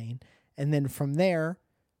insane. And then from there,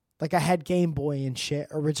 like I had Game Boy and shit,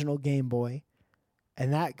 original Game Boy.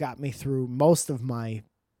 And that got me through most of my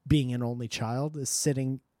being an only child, is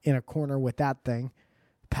sitting in a corner with that thing.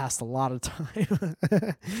 Passed a lot of time.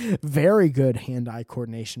 Very good hand-eye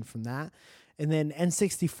coordination from that. And then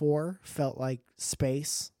N64 felt like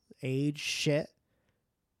space, age, shit.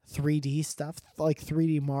 3D stuff, like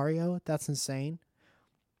 3D Mario. That's insane.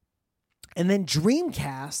 And then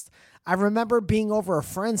Dreamcast, I remember being over a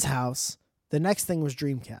friend's house. The next thing was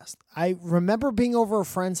Dreamcast. I remember being over a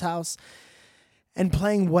friend's house and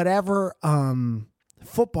playing whatever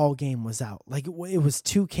football game was out. Like it was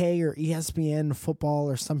 2K or ESPN football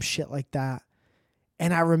or some shit like that.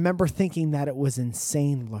 And I remember thinking that it was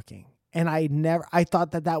insane looking. And I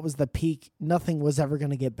thought that was the peak. Nothing was ever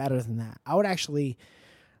going to get better than that. I would actually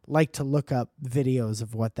like to look up videos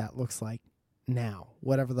of what that looks like now,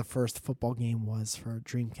 whatever the first football game was for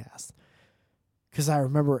Dreamcast. Because I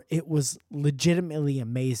remember it was legitimately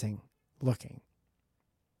amazing looking.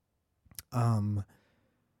 And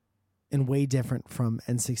way different from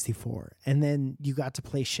N64. And then you got to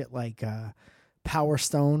play shit like Power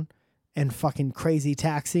Stone and fucking Crazy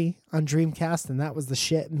Taxi on Dreamcast, and that was the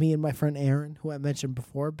shit. Me and my friend Aaron, who I mentioned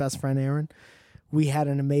before, best friend Aaron, we had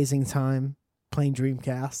an amazing time playing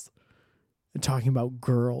Dreamcast and talking about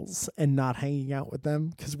girls and not hanging out with them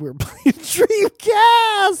because we were playing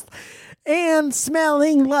Dreamcast and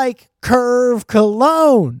smelling like Curve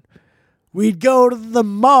cologne. We'd go to the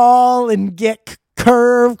mall and get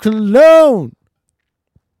Curve cologne.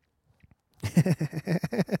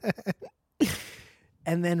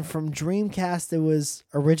 And then from Dreamcast, it was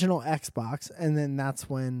original Xbox. And then that's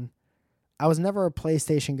when I was never a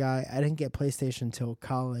PlayStation guy. I didn't get PlayStation until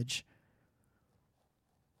college.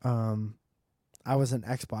 I was an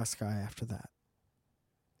Xbox guy after that.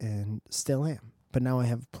 And still am. But now I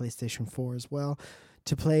have PlayStation 4 as well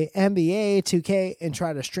to play NBA 2K and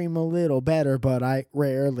try to stream a little better, but I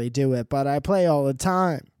rarely do it. But I play all the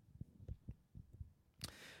time.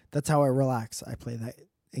 That's how I relax. I play that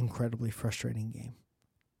incredibly frustrating game.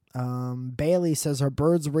 Bailey says, are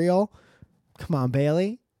birds real? Come on,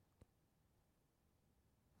 Bailey.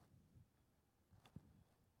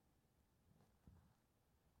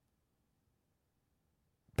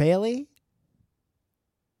 Bailey?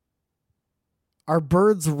 Are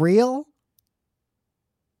birds real?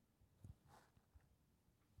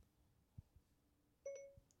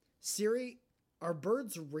 Siri, are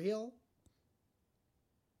birds real?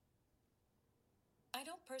 I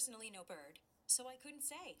don't personally know bird, so I couldn't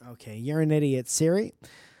say. Okay, you're an idiot, Siri.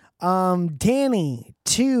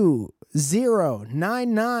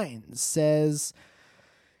 Danny2099 says,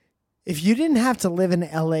 if you didn't have to live in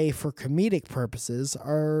LA for comedic purposes,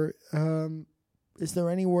 is there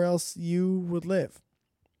anywhere else you would live?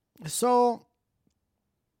 So,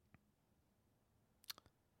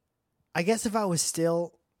 I guess if I was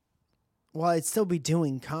I'd still be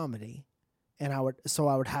doing comedy, and I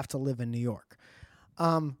would have to live in New York.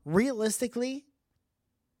 Realistically,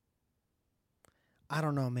 I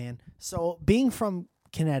don't know, man. So being from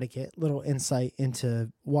Connecticut, little insight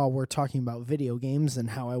into while we're talking about video games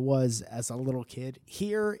and how I was as a little kid.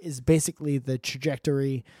 Here is basically the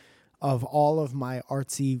trajectory of all of my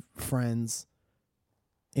artsy friends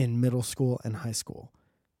in middle school and high school.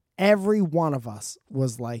 Every one of us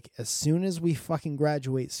was like, as soon as we fucking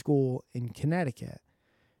graduate school in Connecticut,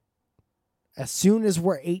 as soon as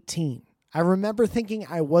we're 18, I remember thinking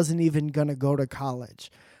I wasn't even going to go to college.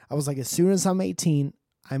 I was like, as soon as I'm 18,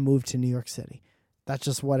 I moved to New York City. That's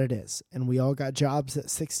just what it is. And we all got jobs at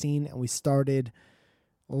 16, and we started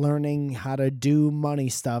learning how to do money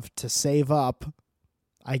stuff to save up,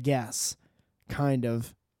 I guess, kind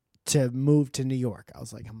of, to move to New York. I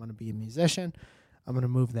was like, I'm going to be a musician. I'm going to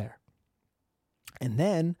move there. And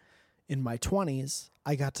then in my 20s,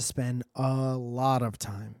 I got to spend a lot of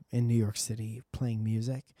time in New York City playing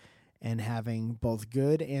music and having both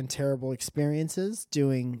good and terrible experiences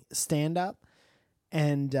doing stand-up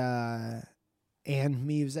and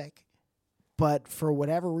music. But for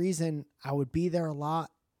whatever reason, I would be there a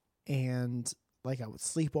lot, and like I would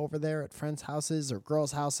sleep over there at friends' houses or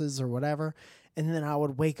girls' houses or whatever, and then I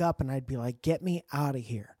would wake up and I'd be like, get me out of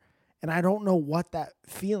here. And I don't know what that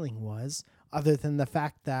feeling was, other than the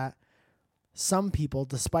fact that some people,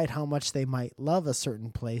 despite how much they might love a certain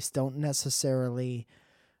place, don't necessarily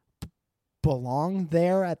belong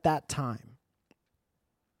there at that time.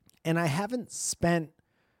 And I haven't spent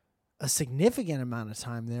a significant amount of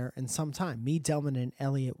time there in some time. Me, Delman, and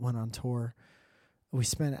Elliot went on tour. We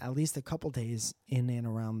spent at least a couple days in and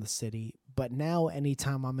around the city. But now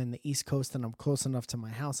anytime I'm in the East Coast and I'm close enough to my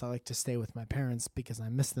house, I like to stay with my parents because I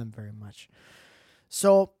miss them very much.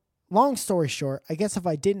 So, long story short, I guess if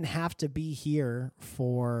I didn't have to be here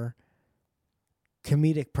for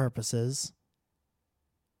comedic purposes...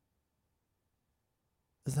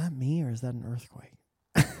 Is that me or is that an earthquake?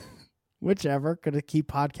 Whichever. Could it keep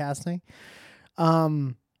podcasting?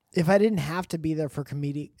 If I didn't have to be there for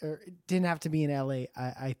comedic, or didn't have to be in LA,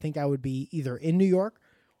 I think I would be either in New York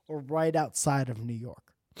or right outside of New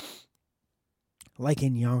York. Like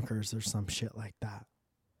in Yonkers or some shit like that.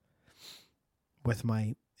 With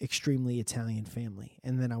my extremely Italian family.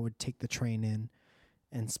 And then I would take the train in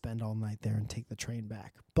and spend all night there and take the train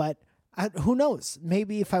back. But who knows?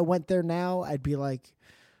 Maybe if I went there now, I'd be like,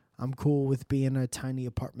 I'm cool with being a tiny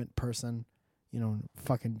apartment person,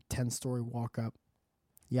 fucking 10-story walk up,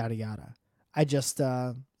 yada, yada. I just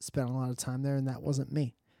spent a lot of time there, and that wasn't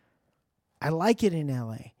me. I like it in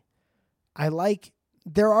LA.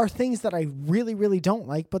 There are things that I really, really don't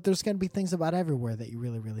like, but there's going to be things about everywhere that you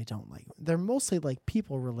really, really don't like. They're mostly like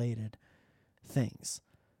people-related things.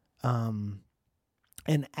 And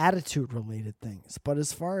attitude-related things. But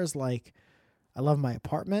as far as like, I love my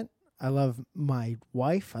apartment. I love my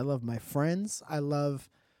wife. I love my friends. I love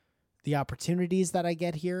the opportunities that I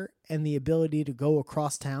get here and the ability to go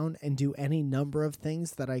across town and do any number of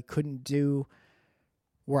things that I couldn't do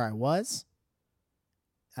where I was.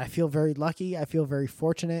 I feel very lucky. I feel very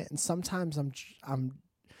fortunate. And sometimes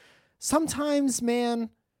sometimes, man,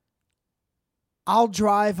 I'll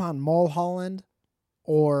drive on Mulholland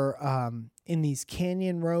or in these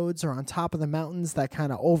canyon roads or on top of the mountains that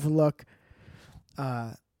kind of overlook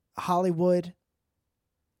Hollywood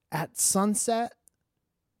at sunset,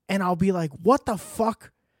 and I'll be like, what the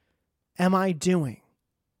fuck am I doing?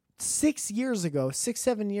 7 years ago,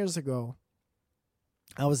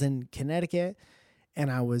 I was in Connecticut,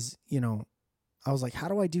 and I was like, how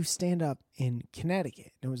do I do stand-up in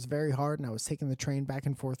Connecticut? And it was very hard, and I was taking the train back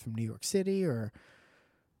and forth from New York City or,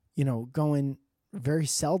 going very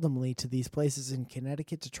seldomly to these places in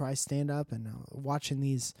Connecticut to try stand-up and watching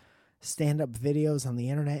these stand-up videos on the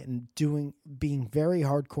internet and being very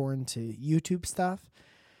hardcore into YouTube stuff.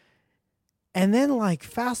 And then like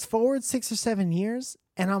fast forward 6 or 7 years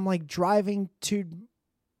and I'm like driving to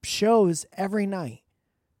shows every night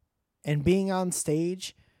and being on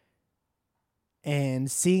stage and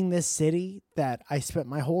seeing this city that I spent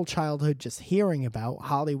my whole childhood just hearing about,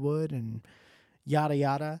 Hollywood and yada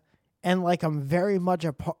yada. And like I'm very much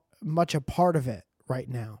a part of it right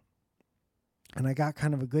now. And I got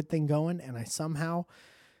kind of a good thing going, and I somehow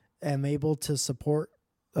am able to support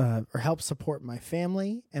or help support my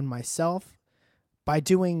family and myself by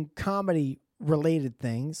doing comedy related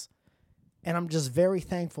things. And I'm just very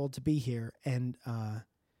thankful to be here. And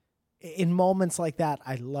in moments like that,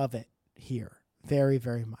 I love it here very,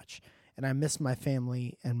 very much. And I miss my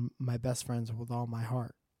family and my best friends with all my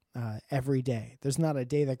heart every day. There's not a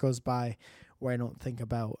day that goes by where I don't think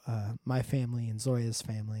about my family and Zoya's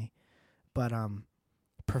family. But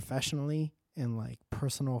professionally and like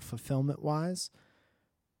personal fulfillment wise,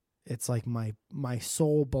 it's like my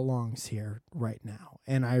soul belongs here right now.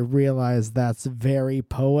 And I realize that's very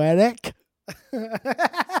poetic.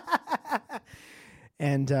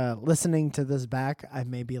 And listening to this back, I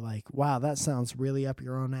may be like, wow, that sounds really up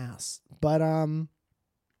your own ass. But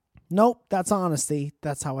nope, that's honesty.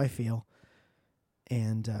 That's how I feel.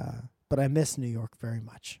 And but I miss New York very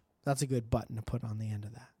much. That's a good button to put on the end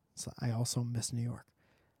of that. So I also miss New York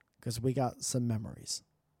because we got some memories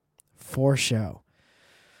for show.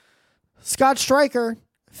 Scott Stryker,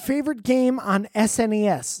 favorite game on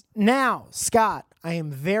SNES. Now, Scott, I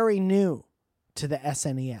am very new to the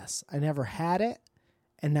SNES. I never had it,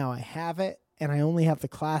 and now I have it, and I only have the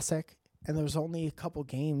classic, and there's only a couple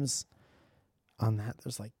games on that.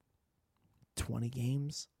 There's like 20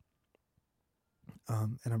 games.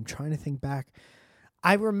 And I'm trying to think back.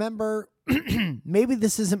 I remember, maybe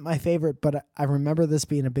this isn't my favorite, but I remember this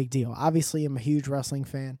being a big deal. Obviously, I'm a huge wrestling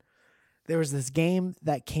fan. There was this game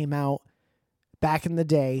that came out back in the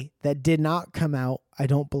day that did not come out, I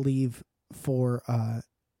don't believe, for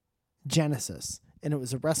Genesis. And it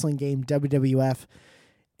was a wrestling game, WWF,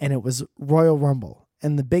 and it was Royal Rumble.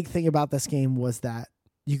 And the big thing about this game was that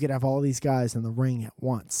you could have all these guys in the ring at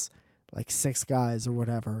once, like 6 guys or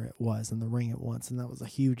whatever it was in the ring at once. And that was a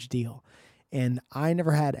huge deal. And I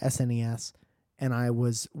never had SNES, and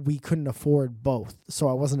we couldn't afford both. So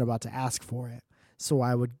I wasn't about to ask for it.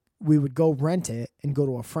 So we would go rent it and go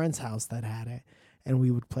to a friend's house that had it, and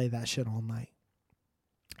we would play that shit all night.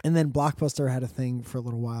 And then Blockbuster had a thing for a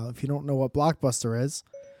little while. If you don't know what Blockbuster is,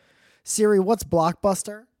 Siri, what's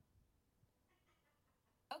Blockbuster?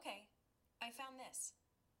 Okay, I found this.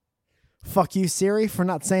 Fuck you, Siri, for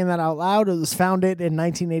not saying that out loud. It was founded in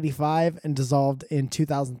 1985 and dissolved in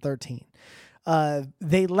 2013.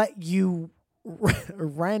 They let you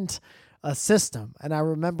rent a system, and I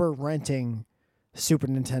remember renting Super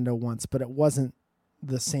Nintendo once, but it wasn't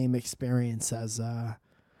the same experience as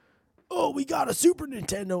we got a Super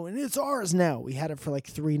Nintendo and it's ours now. We had it for like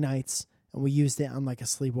 3 nights, and we used it on like a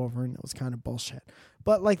sleepover, and it was kind of bullshit.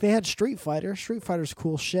 But like they had Street Fighter. Street Fighter's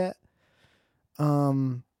cool shit.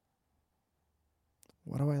 What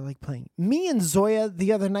do I like playing? Me and Zoya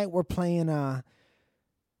the other night were playing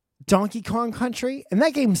Donkey Kong Country, and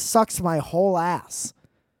that game sucks my whole ass.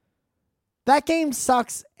 That game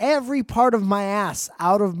sucks every part of my ass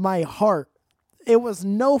out of my heart. It was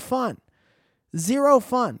no fun. 0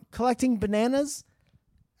 fun. Collecting bananas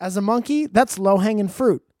as a monkey, that's low-hanging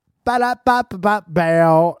fruit.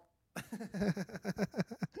 Ba-da-ba-ba-ba-bow.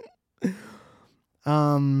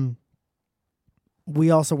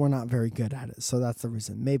 We also were not very good at it, so that's the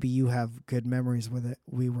reason. Maybe you have good memories with it.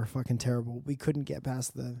 We were fucking terrible. We couldn't get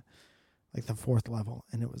past the 4th level,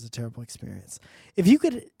 and it was a terrible experience. If you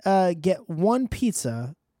could get one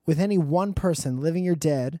pizza with any one person, living or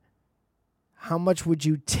dead, how much would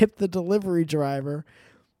you tip the delivery driver?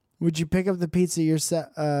 Would you pick up the pizza yourself?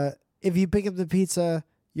 If you pick up the pizza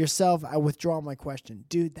yourself, I withdraw my question.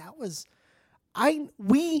 Dude,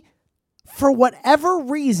 for whatever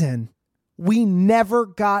reason, we never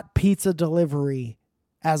got pizza delivery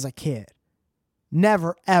as a kid.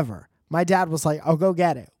 Never, ever. My dad was like, I'll go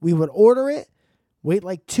get it. We would order it, wait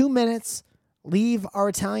like 2 minutes, leave our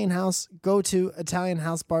Italian house, go to Italian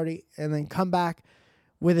house party, and then come back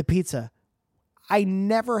with a pizza. I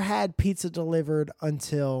never had pizza delivered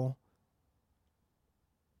until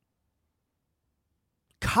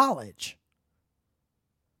college.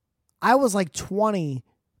 I was like 20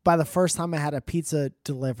 by the first time I had a pizza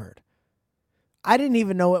delivered. I didn't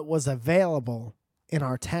even know it was available in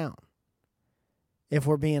our town, if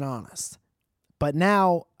we're being honest. But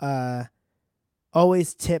now,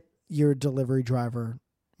 always tip your delivery driver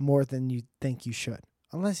more than you think you should.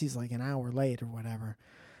 Unless he's like an hour late or whatever,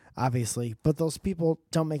 obviously. But those people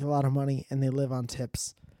don't make a lot of money, and they live on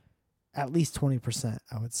tips. At least 20%,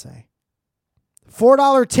 I would say.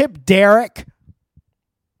 $4 tip, Derek.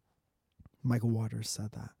 Michael Waters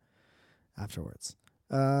said that afterwards.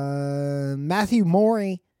 Matthew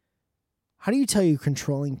Morey. How do you tell your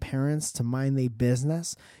controlling parents to mind their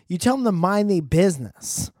business? You tell them to mind their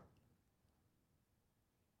business.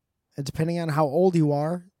 And depending on how old you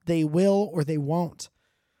are, they will or they won't.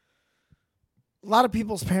 A lot of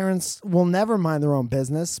people's parents will never mind their own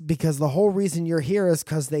business because the whole reason you're here is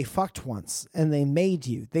because they fucked once and they made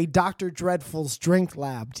you. They Dr. Dreadful's drink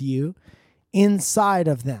labbed you inside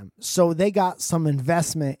of them. So they got some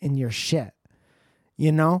investment in your shit,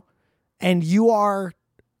 you know? And you are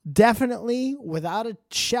definitely, without a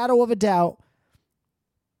shadow of a doubt,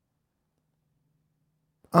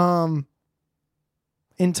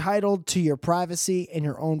 entitled to your privacy and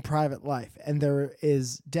your own private life. And there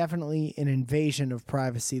is definitely an invasion of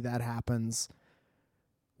privacy that happens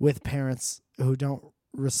with parents who don't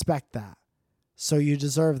respect that. So you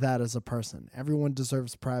deserve that as a person. Everyone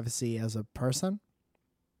deserves privacy as a person.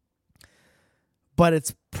 But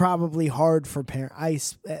it's probably hard for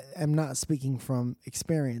parents. I am not speaking from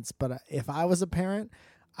experience, but if I was a parent,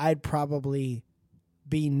 I'd probably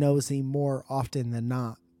be nosy more often than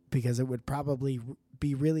not, because it would probably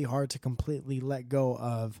be really hard to completely let go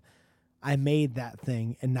of, I made that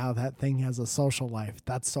thing and now that thing has a social life.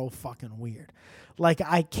 That's so fucking weird. Like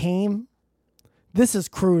this is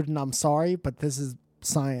crude and I'm sorry, but this is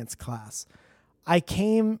science class. I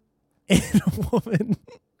came in a woman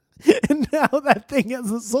and now that thing has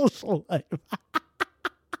a social life.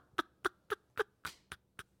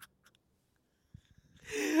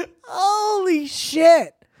 Holy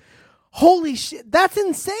shit. Holy shit. That's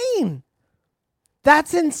insane.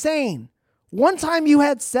 That's insane. One time you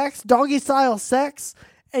had sex, doggy style sex,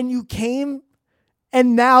 and you came,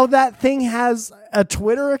 and now that thing has a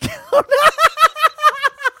Twitter account.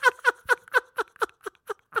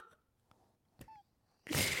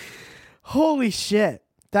 Holy shit.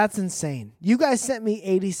 That's insane. You guys sent me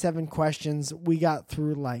 87 questions. We got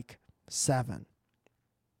through like 7.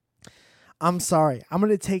 I'm sorry. I'm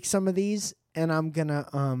going to take some of these and I'm going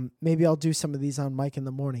to, maybe I'll do some of these on Mike in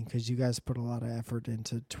the Morning because you guys put a lot of effort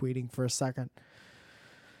into tweeting for a second.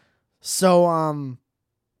 So,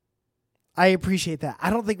 I appreciate that. I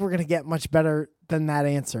don't think we're going to get much better than that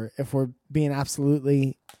answer if we're being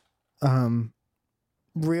absolutely,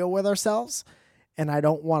 real with ourselves. And I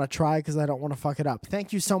don't want to try because I don't want to fuck it up.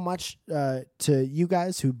 Thank you so much to you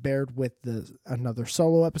guys who bared with another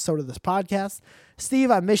solo episode of this podcast.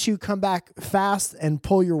 Steve, I miss you. Come back fast and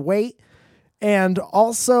pull your weight. And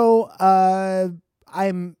also,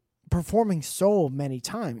 I'm performing so many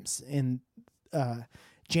times in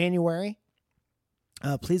January.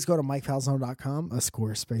 Please go to MikeFalzone.com, a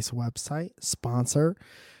Squarespace website, sponsor,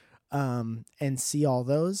 and see all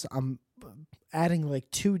those. I'm adding like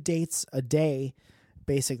 2 dates a day,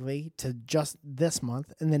 basically, to just this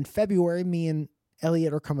month. And then February, me and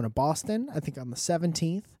Elliot are coming to Boston, I think on the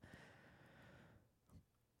 17th.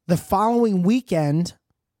 The following weekend,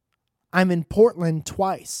 I'm in Portland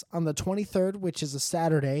twice. On the 23rd, which is a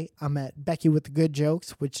Saturday, I'm at Becky with the Good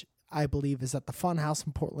Jokes, which I believe is at the Funhouse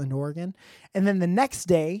in Portland, Oregon. And then the next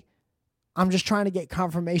day, I'm just trying to get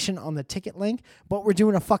confirmation on the ticket link, but we're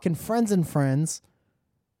doing a fucking Friends and Friends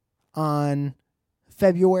on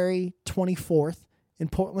February 24th in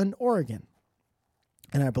Portland, Oregon.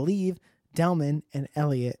 And I believe Delman and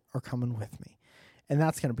Elliot are coming with me. And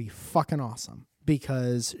that's going to be fucking awesome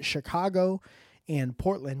because Chicago and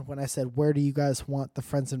Portland, when I said, where do you guys want the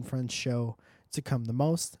Friends and Friends show to come the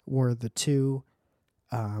most, were the 2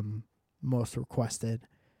 most requested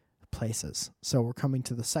places. So we're coming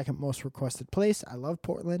to the second most requested place. I love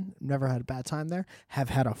Portland. Never had a bad time there. Have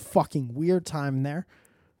had a fucking weird time there.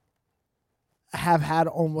 Have had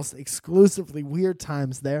almost exclusively weird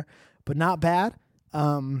times there, but not bad.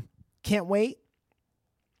 Can't wait.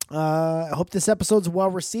 I hope this episode's well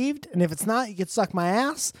received, and if it's not, you can suck my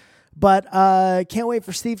ass. But can't wait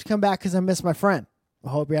for Steve to come back because I miss my friend. I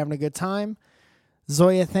hope you're having a good time.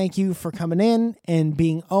 Zoya, thank you for coming in and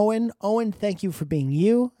being Owen. Owen, thank you for being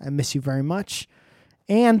you. I miss you very much.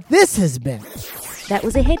 And this has been... That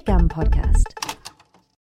was a HeadGum podcast.